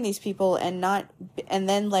forgetting these people and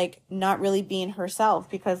then like not really being herself,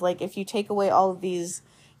 because like if you take away all of these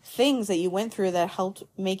things that you went through that helped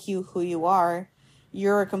make you who you are,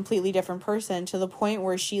 you're a completely different person, to the point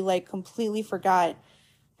where she like completely forgot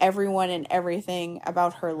everyone and everything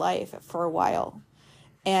about her life for a while.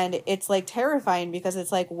 And it's like terrifying, because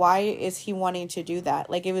it's like, why is he wanting to do that?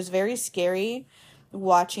 Like, it was very scary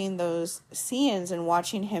watching those scenes and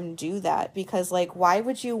watching him do that, because like, why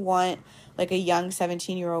would you want like a young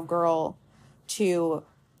 17-year-old girl to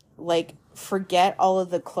like forget all of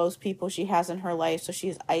the close people she has in her life? So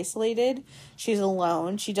she's isolated, she's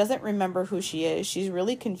alone, she doesn't remember who she is, she's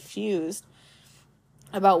really confused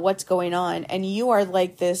about what's going on, and you are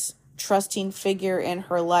like this trusting figure in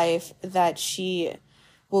her life that she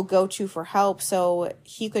will go to for help. So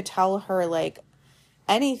he could tell her like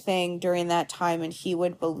anything during that time, and she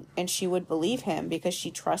would believe him because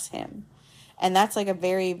she trusts him. And that's like a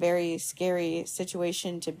very, very scary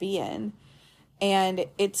situation to be in. And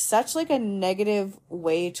it's such like a negative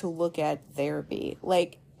way to look at therapy.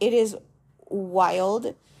 Like, it is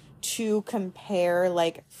wild to compare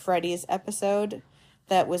like Freddie's episode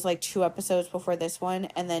that was like 2 episodes before this one,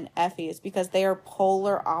 and then Effie's, because they are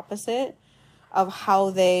polar opposite of how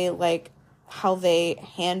they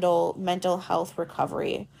handle mental health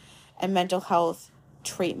recovery and mental health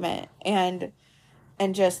treatment. And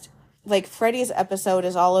just like Freddie's episode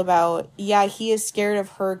is all about, yeah, he is scared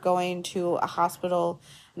of her going to a hospital,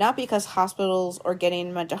 not because hospitals or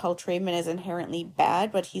getting mental health treatment is inherently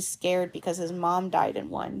bad, but he's scared because his mom died in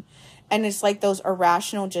one. And it's like those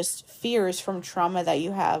irrational just fears from trauma that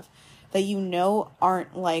you have, that you know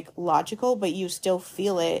aren't like logical, but you still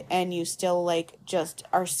feel it, and you still like just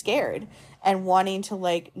are scared and wanting to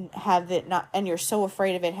like have it not, and you're so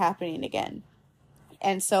afraid of it happening again.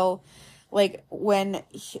 And so like when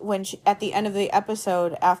she, at the end of the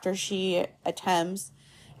episode, after she attempts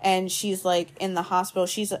and she's like in the hospital,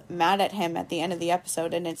 she's mad at him at the end of the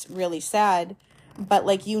episode, and it's really sad. But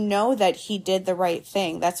like, you know that he did the right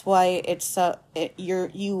thing. That's why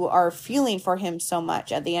you are feeling for him so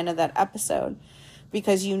much at the end of that episode,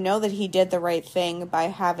 because you know that he did the right thing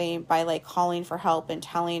by like calling for help and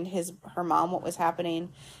telling her mom what was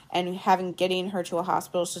happening, and getting her to a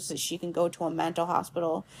hospital so that she can go to a mental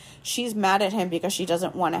hospital. She's mad at him because she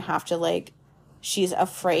doesn't want to have to like, she's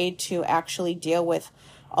afraid to actually deal with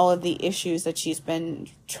all of the issues that she's been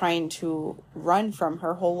trying to run from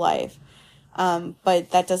her whole life.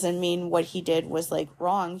 But that doesn't mean what he did was like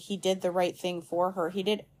wrong. He did the right thing for her. He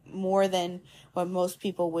did more than what most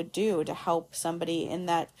people would do to help somebody in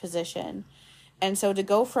that position. And so to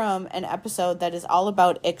go from an episode that is all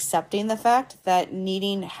about accepting the fact that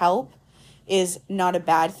needing help is not a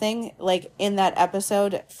bad thing. Like in that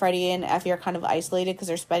episode, Freddie and Effie are kind of isolated because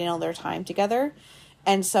they're spending all their time together.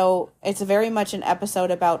 And so it's very much an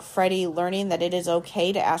episode about Freddie learning that it is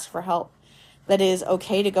okay to ask for help, that it is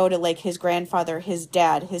okay to go to like his grandfather, his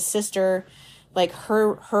dad, his sister, like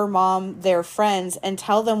her mom, their friends, and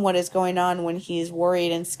tell them what is going on when he's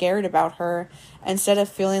worried and scared about her, instead of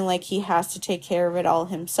feeling like he has to take care of it all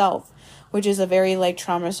himself, which is a very like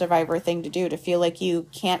trauma survivor thing to do, to feel like you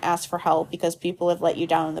can't ask for help because people have let you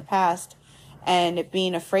down in the past, and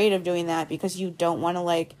being afraid of doing that because you don't want to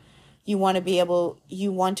like you want to be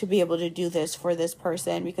able to do this for this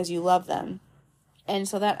person because you love them. And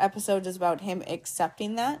so that episode is about him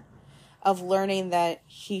accepting that, of learning that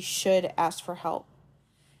he should ask for help.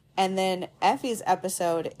 And then Effie's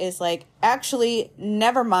episode is like, actually,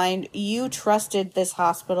 never mind. You trusted this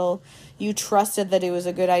hospital. You trusted that it was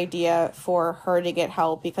a good idea for her to get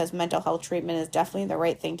help because mental health treatment is definitely the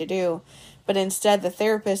right thing to do. But instead, the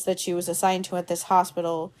therapist that she was assigned to at this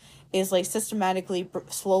hospital is like systematically,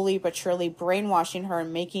 slowly but surely brainwashing her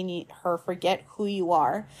and making her forget who you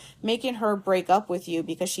are, making her break up with you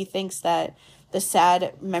because she thinks that the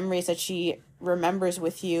sad memories that she remembers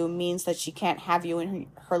with you means that she can't have you in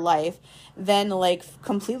her life, then like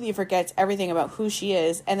completely forgets everything about who she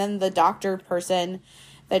is. And then the doctor person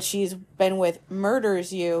that she's been with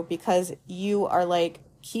murders you because you are like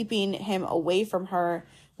keeping him away from her,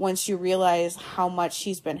 once you realize how much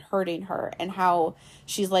she's been hurting her and how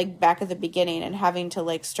she's like back at the beginning and having to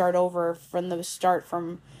like start over from the start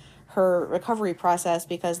from her recovery process,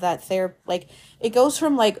 because that like it goes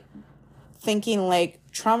from like thinking like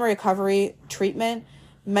trauma recovery treatment,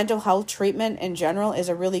 mental health treatment in general is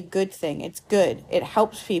a really good thing. It's good. It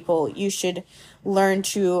helps people. You should learn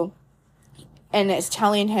to, and it's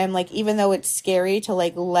telling him like, even though it's scary to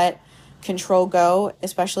like let control go,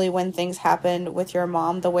 especially when things happened with your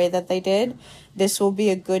mom the way that they did, this will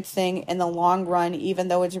be a good thing in the long run. Even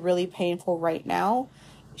though it's really painful right now,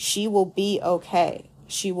 she will be okay.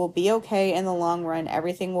 She will be okay in the long run.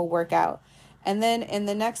 Everything will work out. And then in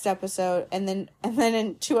the next episode, and then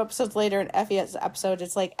in 2 episodes later in Effie's episode,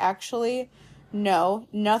 it's like, actually, no,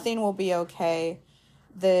 nothing will be okay.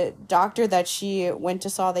 The doctor that she went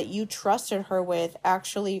to saw that you trusted her with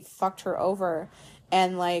actually fucked her over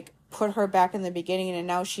and like put her back in the beginning, and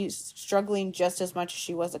now she's struggling just as much as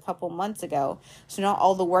she was a couple months ago. So now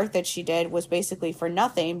all the work that she did was basically for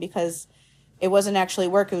nothing, because it wasn't actually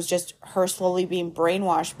work. It was just her slowly being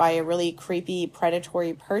brainwashed by a really creepy,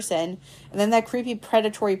 predatory person. And then that creepy,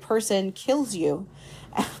 predatory person kills you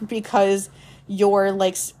because you're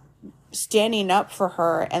like standing up for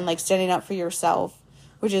her and like standing up for yourself,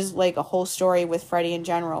 which is like a whole story with Freddie in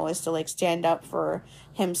general, is to like stand up for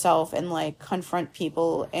himself and like confront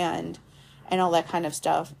people and all that kind of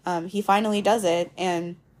stuff. He finally does it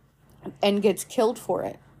and gets killed for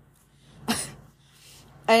it.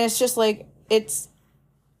 And it's just like, it's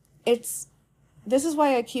this is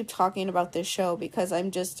why I keep talking about this show, because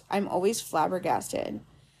I'm always flabbergasted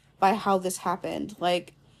by how this happened.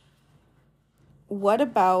 Like, what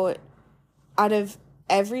about, out of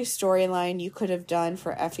every storyline you could have done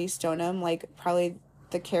for Effie Stoneham, like probably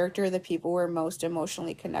the character that people were most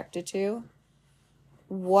emotionally connected to,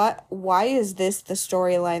 why is this the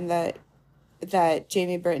storyline that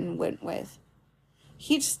Jamie Britton went with?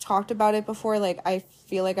 He just talked about it before, like I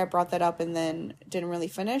feel like I brought that up and then didn't really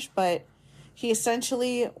finish, but he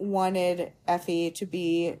essentially wanted Effie to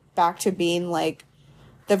be back to being like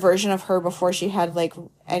the version of her before she had like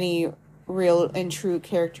any real and true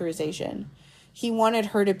characterization. He wanted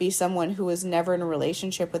her to be someone who was never in a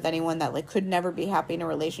relationship with anyone, that like could never be happy in a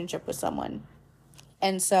relationship with someone.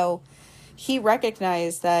 And so he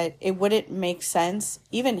recognized that it wouldn't make sense.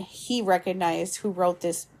 Even he recognized, who wrote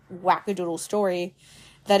this wackadoodle story,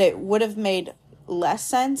 that it would have made less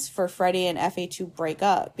sense for Freddie and Effie to break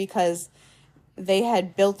up, because they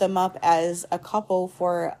had built them up as a couple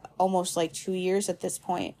for almost like 2 years at this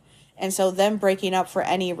point. And so them breaking up for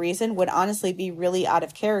any reason would honestly be really out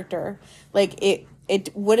of character. Like it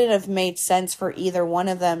wouldn't have made sense for either one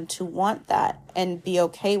of them to want that and be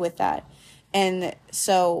okay with that. And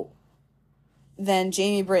so then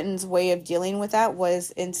Jamie Britton's way of dealing with that was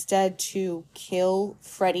instead to kill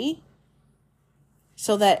Freddie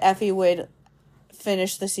so that Effie would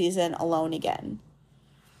finish the season alone again.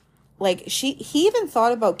 Like, he even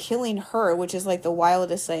thought about killing her, which is like the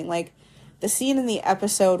wildest thing. Like, the scene in the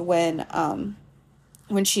episode when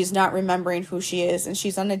she's not remembering who she is and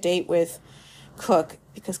she's on a date with Cook,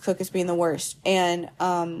 because Cook is being the worst, and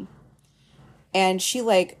she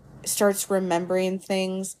like starts remembering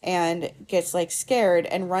things and gets like scared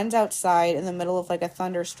and runs outside in the middle of like a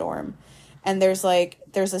thunderstorm. And there's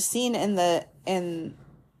a scene in the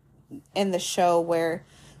show where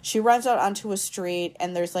she runs out onto a street,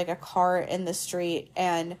 and there's like a car in the street,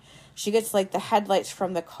 and she gets like the headlights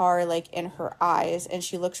from the car like in her eyes, and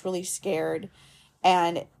she looks really scared.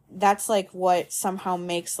 And that's like what somehow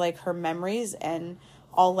makes like her memories and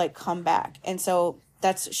all like come back. And so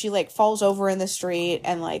that's, she like falls over in the street,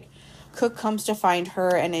 and like Cook comes to find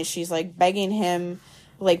her, and she's like begging him,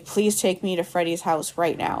 like, please take me to Freddy's house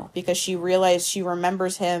right now, because she realized she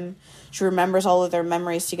remembers him. She remembers all of their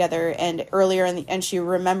memories together, and and she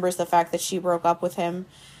remembers the fact that she broke up with him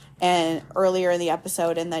and earlier in the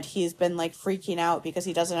episode, and that he's been like freaking out because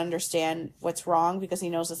he doesn't understand what's wrong, because he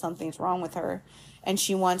knows that something's wrong with her, and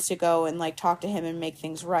she wants to go and like talk to him and make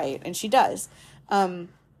things right, and she does.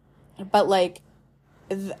 But like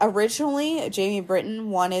originally Jamie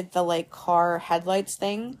Britton wanted the like car headlights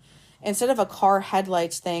thing. Instead of a car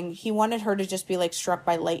headlights thing, he wanted her to just be like struck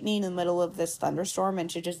by lightning in the middle of this thunderstorm and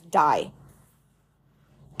to just die.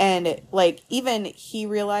 And like even he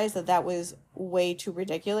realized that that was way too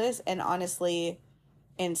ridiculous and honestly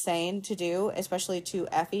insane to do, especially to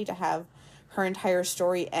Effie, to have her entire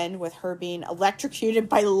story end with her being electrocuted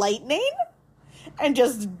by lightning and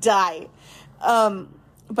just die.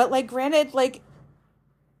 But like granted, like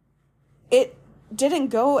it didn't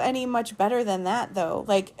go any much better than that though.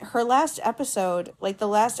 Like her last episode, like the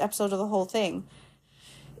last episode of the whole thing,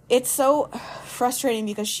 it's so frustrating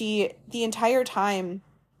because the entire time,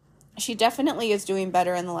 she definitely is doing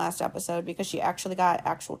better in the last episode because she actually got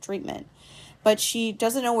actual treatment. But she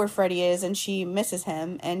doesn't know where Freddy is, and she misses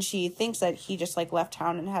him, and she thinks that he just like left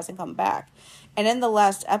town and hasn't come back. And in the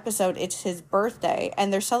last episode, it's his birthday,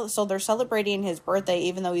 and they're celebrating his birthday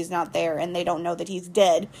even though he's not there, and they don't know that he's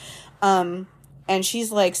dead. And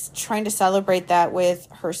she's like trying to celebrate that with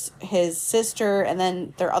his sister, and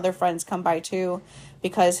then their other friends come by too,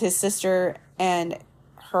 because his sister and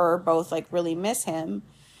her both like really miss him.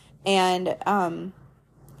 And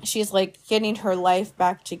she's like getting her life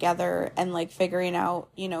back together and like figuring out,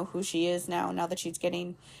 you know, who she is now that she's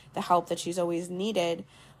getting the help that she's always needed.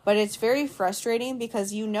 But it's very frustrating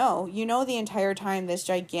because you know the entire time this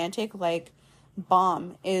gigantic like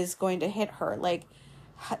bomb is going to hit her. Like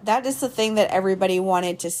that is the thing that everybody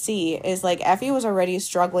wanted to see, is like Effie was already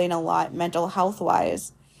struggling a lot mental health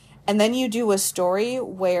wise. And then you do a story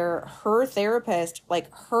where her therapist, the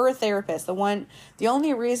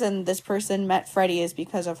only reason this person met Freddy is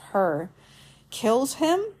because of her, kills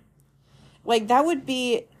him. Like that would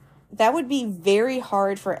be very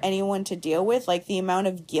hard for anyone to deal with. Like the amount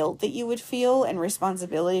of guilt that you would feel and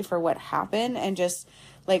responsibility for what happened, and just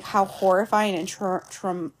like how horrifying and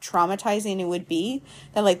traumatizing it would be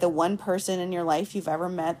that like the one person in your life you've ever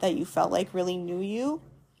met that you felt like really knew you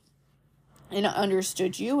and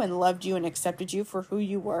understood you and loved you and accepted you for who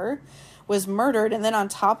you were was murdered. And then on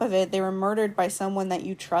top of it, they were murdered by someone that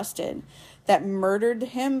you trusted, that murdered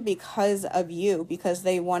him because of you, because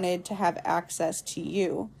they wanted to have access to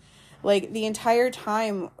you. Like the entire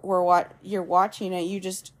time you're watching it, you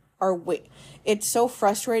just are it's so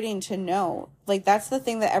frustrating to know. Like that's the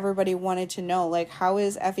thing that everybody wanted to know. Like, how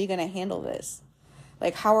is Effie going to handle this?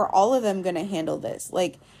 Like, how are all of them going to handle this?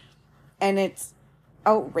 Like, and it's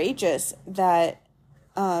outrageous that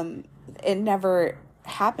it never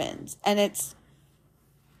happens. And it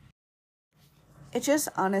just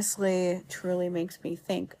honestly truly makes me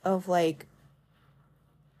think of like,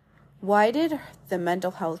 why did the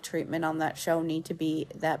mental health treatment on that show need to be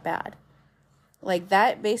that bad? Like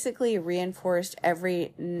that basically reinforced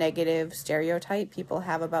every negative stereotype people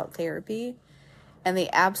have about therapy in the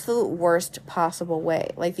absolute worst possible way.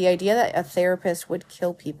 Like the idea that a therapist would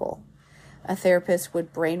kill people, a therapist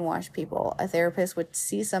would brainwash people, a therapist would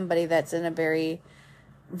see somebody that's in a very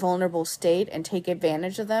vulnerable state and take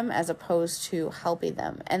advantage of them as opposed to helping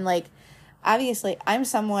them. And like, obviously, I'm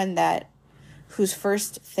someone whose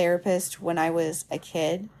first therapist when I was a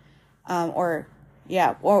kid, or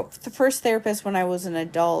the first therapist when I was an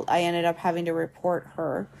adult, I ended up having to report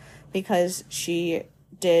her because she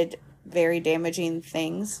did very damaging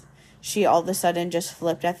things. She all of a sudden just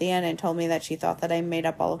flipped at the end and told me that she thought that I made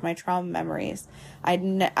up all of my trauma memories.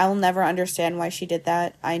 I'll never understand why she did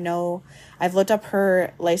that. I know I've looked up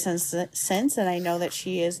her license since, and I know that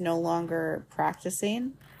she is no longer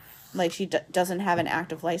practicing. Like she doesn't have an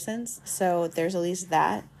active license. So there's at least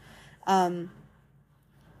that.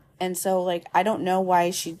 And so, like, I don't know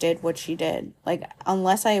why she did what she did. Like,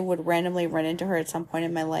 unless I would randomly run into her at some point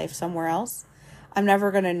in my life somewhere else, I'm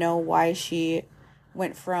never going to know why she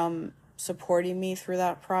went from supporting me through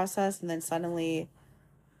that process and then suddenly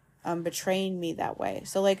betraying me that way.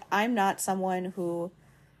 So, like, I'm not someone who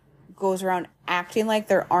goes around acting like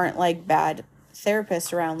there aren't, like, bad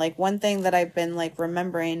therapists around. Like, one thing that I've been, like,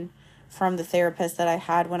 remembering from the therapist that I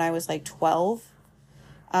had when I was like 12.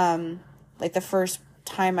 Like the first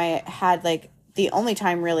time I had, like the only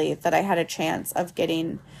time really that I had a chance of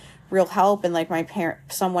getting real help, and like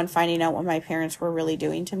someone finding out what my parents were really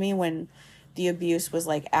doing to me when the abuse was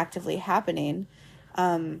like actively happening.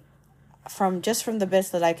 From the bits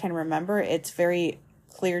that I can remember, it's very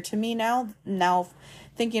clear to me now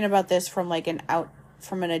thinking about this from like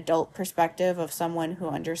from an adult perspective of someone who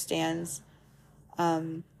understands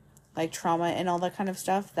like trauma and all that kind of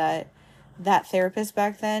stuff, that therapist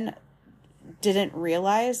back then didn't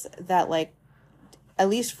realize that, like, at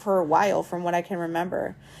least for a while, from what I can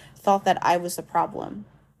remember, thought that I was the problem.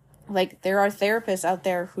 Like, there are therapists out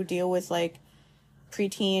there who deal with like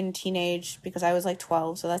preteen, teenage, because I was like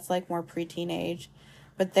 12, so that's like more pre-teenage.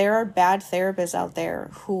 But there are bad therapists out there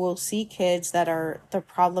who will see kids that are the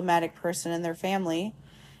problematic person in their family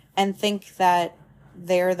and think that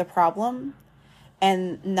they're the problem,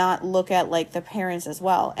 and not look at like the parents as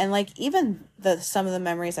well. And like even some of the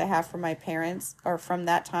memories I have from my parents or from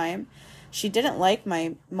that time, she didn't like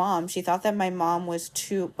my mom. She thought that my mom was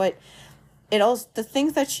too, but it also, the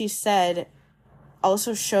things that she said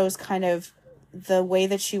also shows kind of the way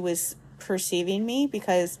that she was perceiving me,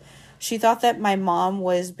 because she thought that my mom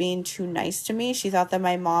was being too nice to me. She thought that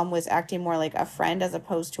my mom was acting more like a friend as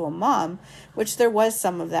opposed to a mom, which there was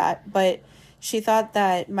some of that, but she thought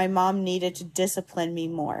that my mom needed to discipline me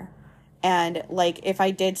more. And like if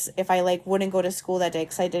I like wouldn't go to school that day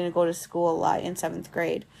because I didn't go to school a lot in 7th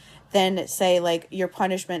grade, then say like your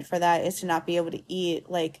punishment for that is to not be able to eat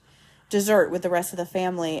like dessert with the rest of the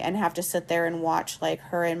family and have to sit there and watch like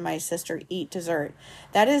her and my sister eat dessert.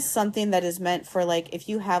 That is something that is meant for like if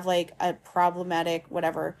you have like a problematic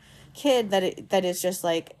whatever kid that is just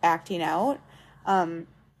like acting out.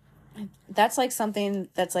 That's like something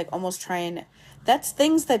that's like almost trying, that's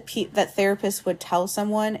things that that therapists would tell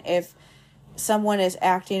someone if someone is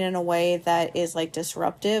acting in a way that is like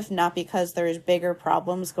disruptive, not because there's bigger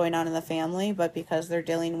problems going on in the family, but because they're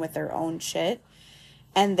dealing with their own shit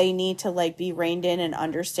and they need to like be reined in and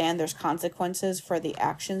understand there's consequences for the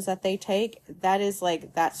actions that they take. That is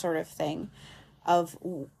like that sort of thing of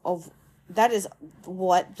that is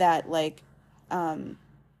what that like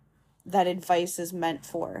that advice is meant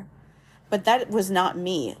for. But that was not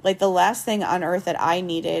me. Like, the last thing on earth that I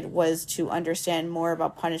needed was to understand more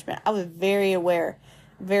about punishment. I was very aware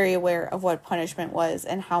of what punishment was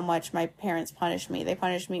and how much my parents punished me. They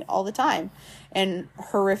punished me all the time in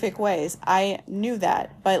horrific ways. I knew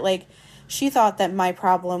that. But, like, she thought that my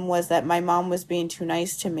problem was that my mom was being too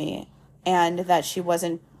nice to me and that she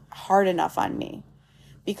wasn't hard enough on me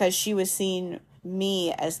because she was seeing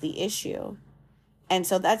me as the issue. And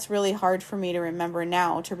so that's really hard for me to remember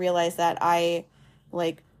now, to realize that I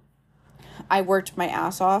worked my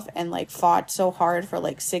ass off and like fought so hard for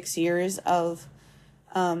like 6 years of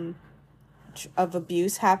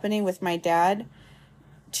abuse happening with my dad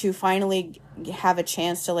to finally have a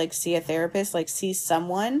chance to like see a therapist, like see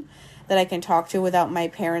someone that I can talk to without my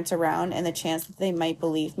parents around and the chance that they might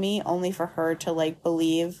believe me, only for her to like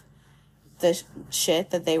believe the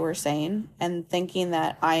shit that they were saying and thinking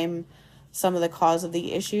that I'm some of the cause of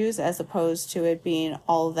the issues as opposed to it being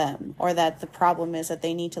all of them, or that the problem is that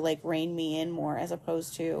they need to like rein me in more as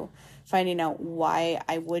opposed to finding out why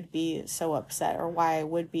I would be so upset or why I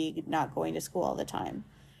would be not going to school all the time.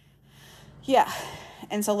 Yeah.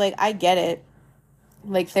 And so like I get it.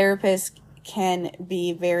 Like therapists can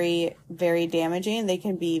be very, very damaging. They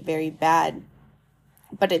can be very bad.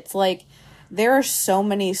 But it's like there are so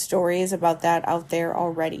many stories about that out there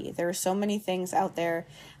already. There are so many things out there.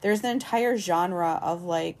 There's an entire genre of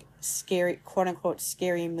like scary, quote unquote,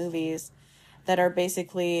 scary movies that are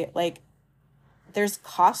basically like, there's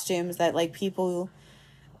costumes that like people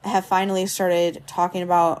have finally started talking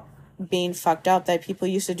about being fucked up that people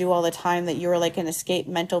used to do all the time, that you were like an escaped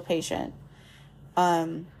mental patient.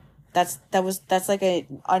 That's like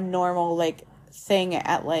a normal like thing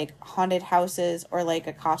at like haunted houses or like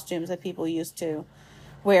a costumes that people used to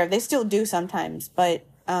wear. They still do sometimes, but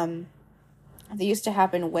they used to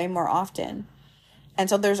happen way more often. And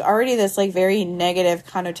so there's already this like very negative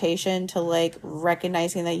connotation to like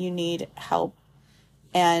recognizing that you need help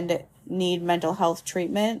and need mental health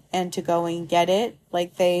treatment and to go and get it.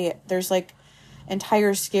 Like there's like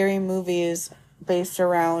entire scary movies based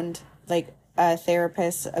around like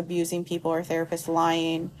therapists abusing people or therapists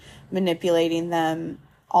lying, manipulating them,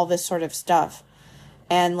 all this sort of stuff.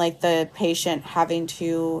 And like the patient having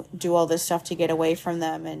to do all this stuff to get away from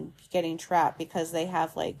them and getting trapped because they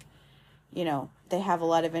have like, you know, they have a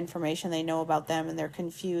lot of information they know about them and they're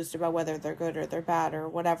confused about whether they're good or they're bad or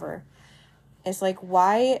whatever. It's like,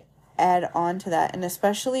 why add on to that, and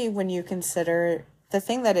especially when you consider the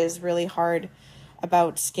thing that is really hard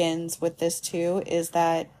about Skins with this too is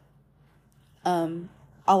that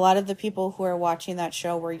a lot of the people who are watching that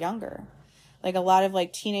show were younger. Like a lot of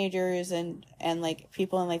like teenagers and like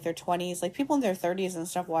people in like their 20s, like people in their 30s and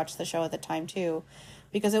stuff watched the show at the time too,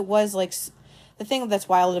 because it was like the thing that's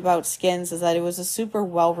wild about Skins is that it was a super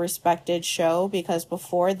well respected show, because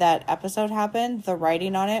before that episode happened, the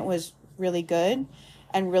writing on it was really good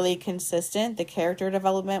and really consistent. The character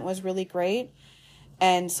development was really great.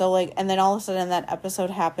 And so like, and then all of a sudden that episode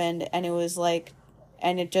happened, and it was like,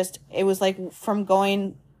 and it was like from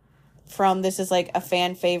going from this is like a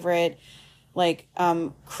fan favorite, like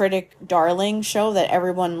critic darling show that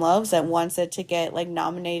everyone loves, that wants it to get like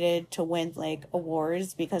nominated to win like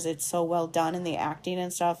awards because it's so well done, and the acting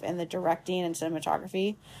and stuff and the directing and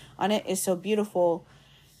cinematography on it is so beautiful.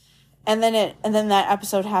 And then that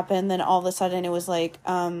episode happened, then all of a sudden it was like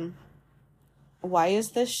why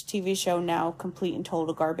is this TV show now complete and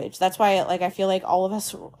total garbage? That's why, like, I feel like all of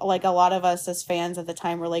us, like, a lot of us as fans at the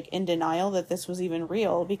time were, like, in denial that this was even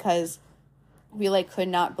real, because we, like, could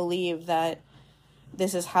not believe that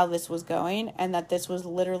this is how this was going, and that this was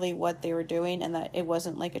literally what they were doing, and that it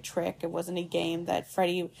wasn't, like, a trick, it wasn't a game, that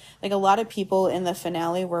Freddie, like, a lot of people in the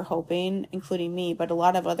finale were hoping, including me, but a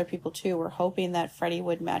lot of other people, too, were hoping that Freddie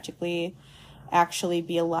would magically actually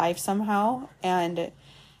be alive somehow, and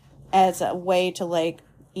as a way to, like,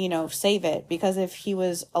 you know, save it, because if he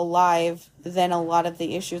was alive, then a lot of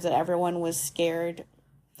the issues that everyone was scared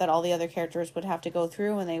that all the other characters would have to go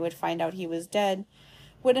through and they would find out he was dead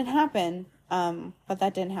wouldn't happen. But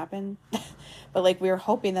that didn't happen. But like, we were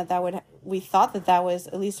hoping that we thought that was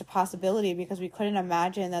at least a possibility, because we couldn't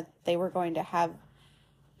imagine that they were going to have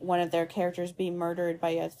one of their characters be murdered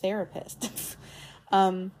by a therapist.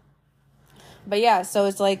 But yeah, so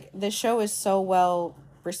it's like, this show is so well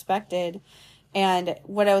respected, and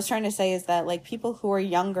what I was trying to say is that, like, people who are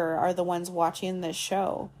younger are the ones watching this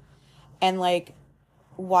show, and like,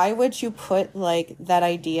 why would you put like that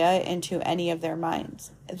idea into any of their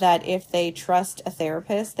minds, that if they trust a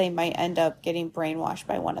therapist they might end up getting brainwashed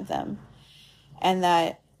by one of them, and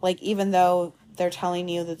that, like, even though they're telling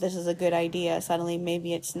you that this is a good idea, suddenly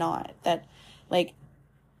maybe it's not, that, like,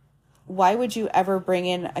 why would you ever bring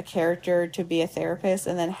in a character to be a therapist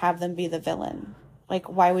and then have them be the villain? Like,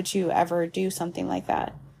 why would you ever do something like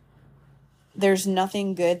that? There's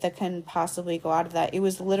nothing good that can possibly go out of that. It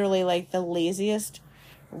was literally like the laziest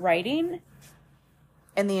writing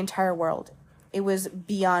in the entire world. It was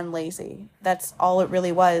beyond lazy. That's all it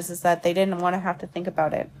really was, is that they didn't want to have to think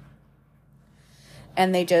about it.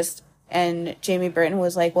 And and Jamie Britton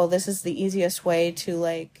was like, well, this is the easiest way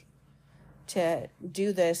to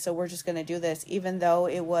do this, so we're just going to do this, even though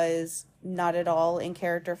it was not at all in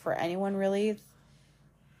character for anyone, really.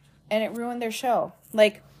 And it ruined their show.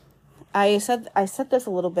 Like, I said this a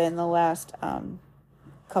little bit in the last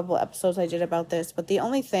couple episodes I did about this, but the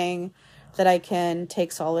only thing that I can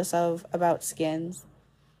take solace of about Skins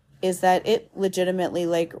is that it legitimately,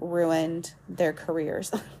 like, ruined their careers.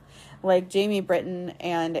 Like, Jamie Britton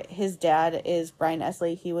and his dad is Brian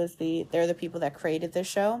Esley. They're the people that created this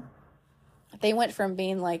show. They went from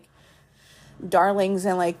being like darlings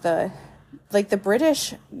and like the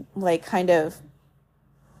British, like, kind of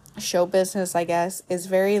show business, I guess, is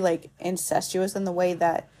very, like, incestuous in the way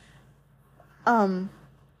that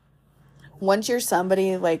once you're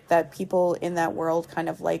somebody like that people in that world kind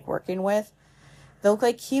of like working with, they'll,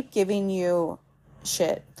 like, keep giving you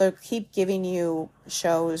shit. They'll keep giving you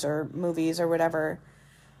shows or movies or whatever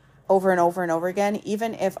over and over and over again,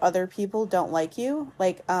 even if other people don't like you.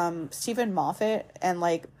 Like Stephen Moffat and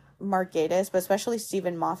like Mark Gatiss, but especially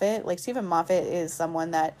Stephen Moffat. Like, Stephen Moffat is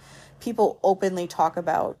someone that people openly talk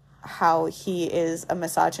about how he is a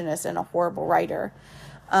misogynist and a horrible writer.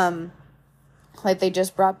 Like, they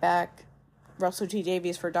just brought back Russell T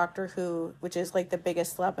Davies for Doctor Who, which is like the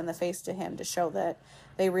biggest slap in the face to him, to show that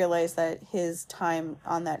they realized that his time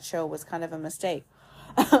on that show was kind of a mistake.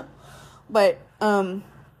 But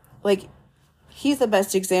like, he's the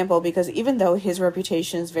best example, because even though his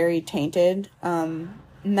reputation is very tainted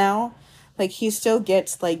now, like, he still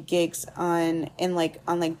gets like gigs on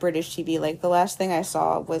British TV. Like, the last thing I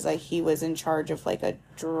saw was like he was in charge of like a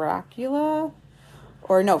Dracula,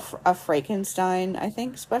 or no, a Frankenstein, I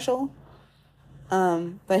think, special.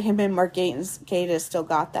 But him and Mark Gatiss still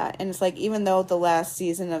got that. And it's like, even though the last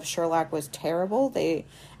season of Sherlock was terrible,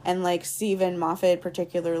 and like Stephen Moffat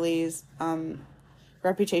particularly's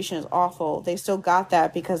reputation is awful, they still got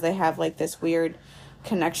that because they have like this weird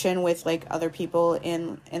connection with like other people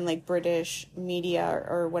in like British media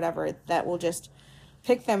or whatever, that will just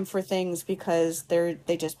pick them for things because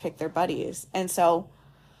they just pick their buddies. And so,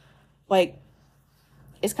 like,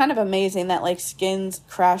 it's kind of amazing that, like, Skins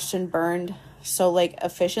crashed and burned so, like,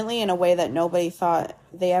 efficiently in a way that nobody thought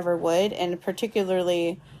they ever would. And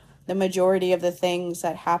particularly the majority of the things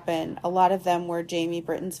that happened, a lot of them were Jamie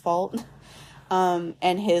Britton's fault.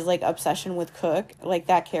 And his, like, obsession with Cook, like,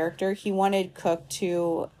 that character, he wanted Cook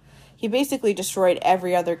to, he basically destroyed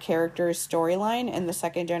every other character's storyline in the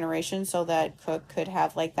second generation so that Cook could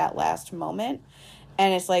have, like, that last moment.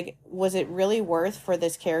 And it's like, was it really worth for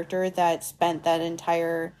this character that spent that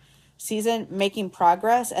entire season making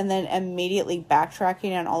progress and then immediately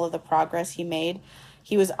backtracking on all of the progress he made?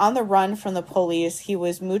 He was on the run from the police. He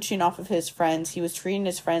was mooching off of his friends. He was treating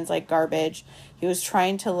his friends like garbage. He was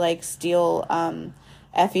trying to, like, steal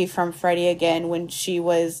Effie from Freddie again when she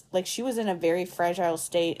was in a very fragile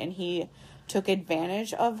state, and he took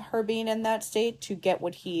advantage of her being in that state to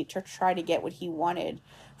try to get what he wanted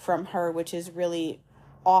from her, which is really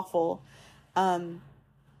awful.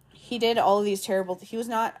 He did all of these terrible he was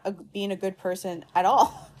not being a good person at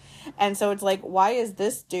all. And so it's like, why is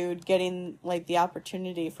this dude getting, like, the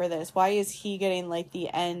opportunity for this? Why is he getting, like, the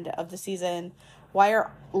end of the season? Why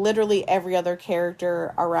are literally every other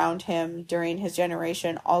character around him during his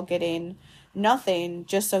generation all getting nothing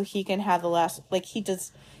just so he can have the last, like, he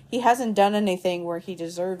hasn't done anything where he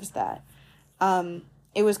deserves that.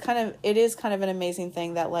 It is kind of an amazing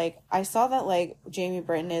thing that, like, I saw that, like, Jamie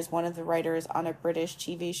Britton is one of the writers on a British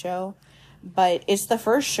TV show, but it's the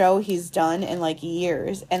first show he's done in, like,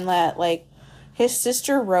 years, and that, like, his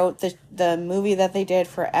sister wrote the movie that they did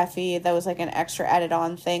for Effie that was, like, an extra added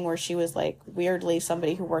on thing where she was, like, weirdly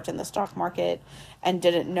somebody who worked in the stock market and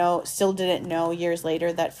still didn't know years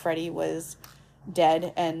later that Freddie was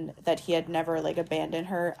dead and that he had never, like, abandoned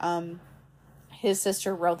her. His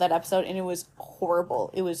sister wrote that episode, and it was horrible.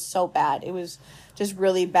 It was so bad. It was just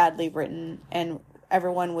really badly written, and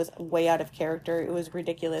everyone was way out of character. It was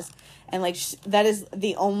ridiculous. And, like, that is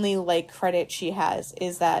the only, like, credit she has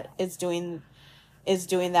is doing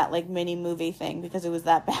that, like, mini movie thing because it was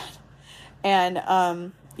that bad.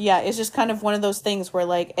 And yeah, it's just kind of one of those things where,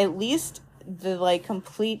 like, at least the, like,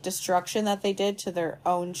 complete destruction that they did to their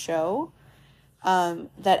own show,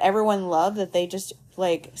 that everyone loved, that they just,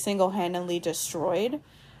 like, single-handedly destroyed,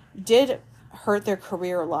 did hurt their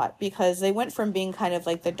career a lot, because they went from being kind of,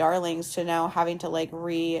 like, the darlings to now having to, like,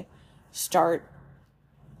 restart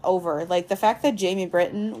over. Like, the fact that Jamie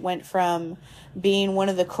Britton went from being one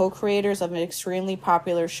of the co-creators of an extremely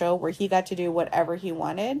popular show where he got to do whatever he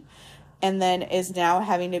wanted, and then is now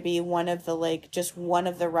having to be one of the, like, just one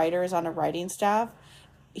of the writers on a writing staff.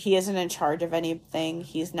 He isn't in charge of anything.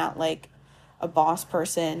 He's not, like, a boss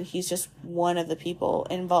person. He's just one of the people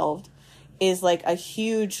involved, is, like, a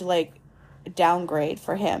huge, like, downgrade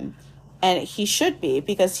for him. And he should be,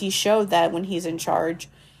 because he showed that when he's in charge,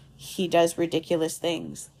 he does ridiculous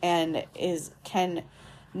things and can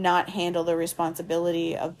not handle the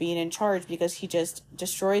responsibility of being in charge, because he just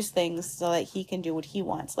destroys things so that he can do what he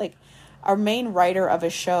wants. Like, our main writer of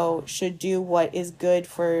a show should do what is good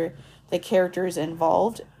for the characters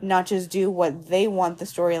involved, not just do what they want the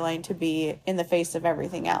storyline to be in the face of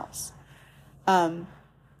everything else.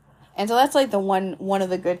 And so that's, like, the one of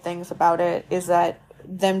the good things about it, is that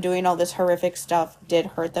them doing all this horrific stuff did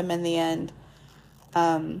hurt them in the end.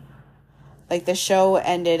 Like, the show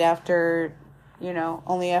ended after,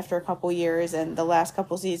 only after a couple years, and the last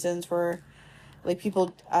couple seasons were, like,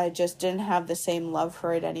 people just didn't have the same love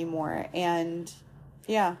for it anymore. And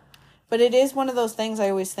yeah, but it is one of those things I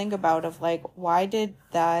always think about, of, like, why did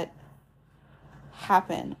that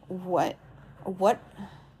happen? What,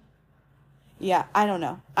 yeah, I don't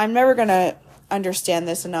know. I'm never gonna understand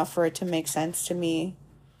this enough for it to make sense to me.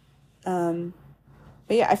 But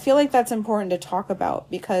yeah, I feel like that's important to talk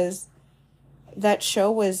about, because that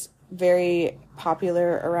show was very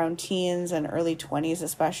popular around teens and early 20s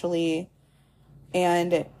especially,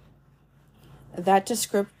 and that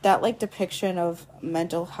depiction of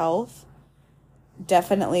mental health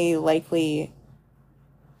definitely likely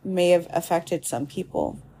may have affected some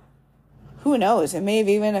people. Who knows? It may have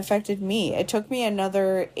even affected me. It took me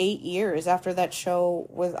another 8 years after that show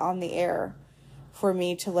was on the air for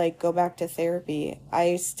me to, like, go back to therapy.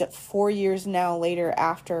 4 years now later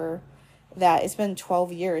after that, it's been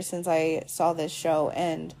 12 years since I saw this show,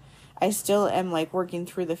 and I still am, like, working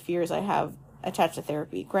through the fears I have attached to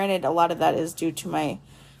therapy. Granted, a lot of that is due to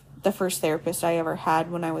the first therapist I ever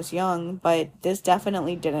had when I was young, but this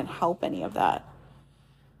definitely didn't help any of that.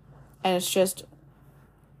 And it's just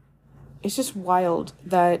wild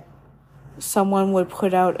that someone would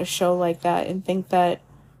put out a show like that and think that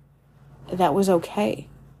that was okay.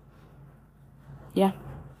 yeah,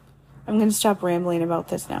 I'm going to stop rambling about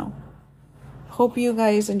this now. Hope you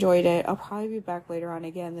guys enjoyed it. I'll probably be back later on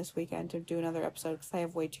again this weekend to do another episode because I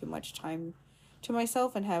have way too much time to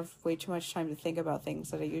myself and have way too much time to think about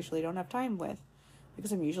things that I usually don't have time with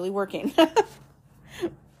because I'm usually working.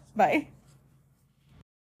 Bye.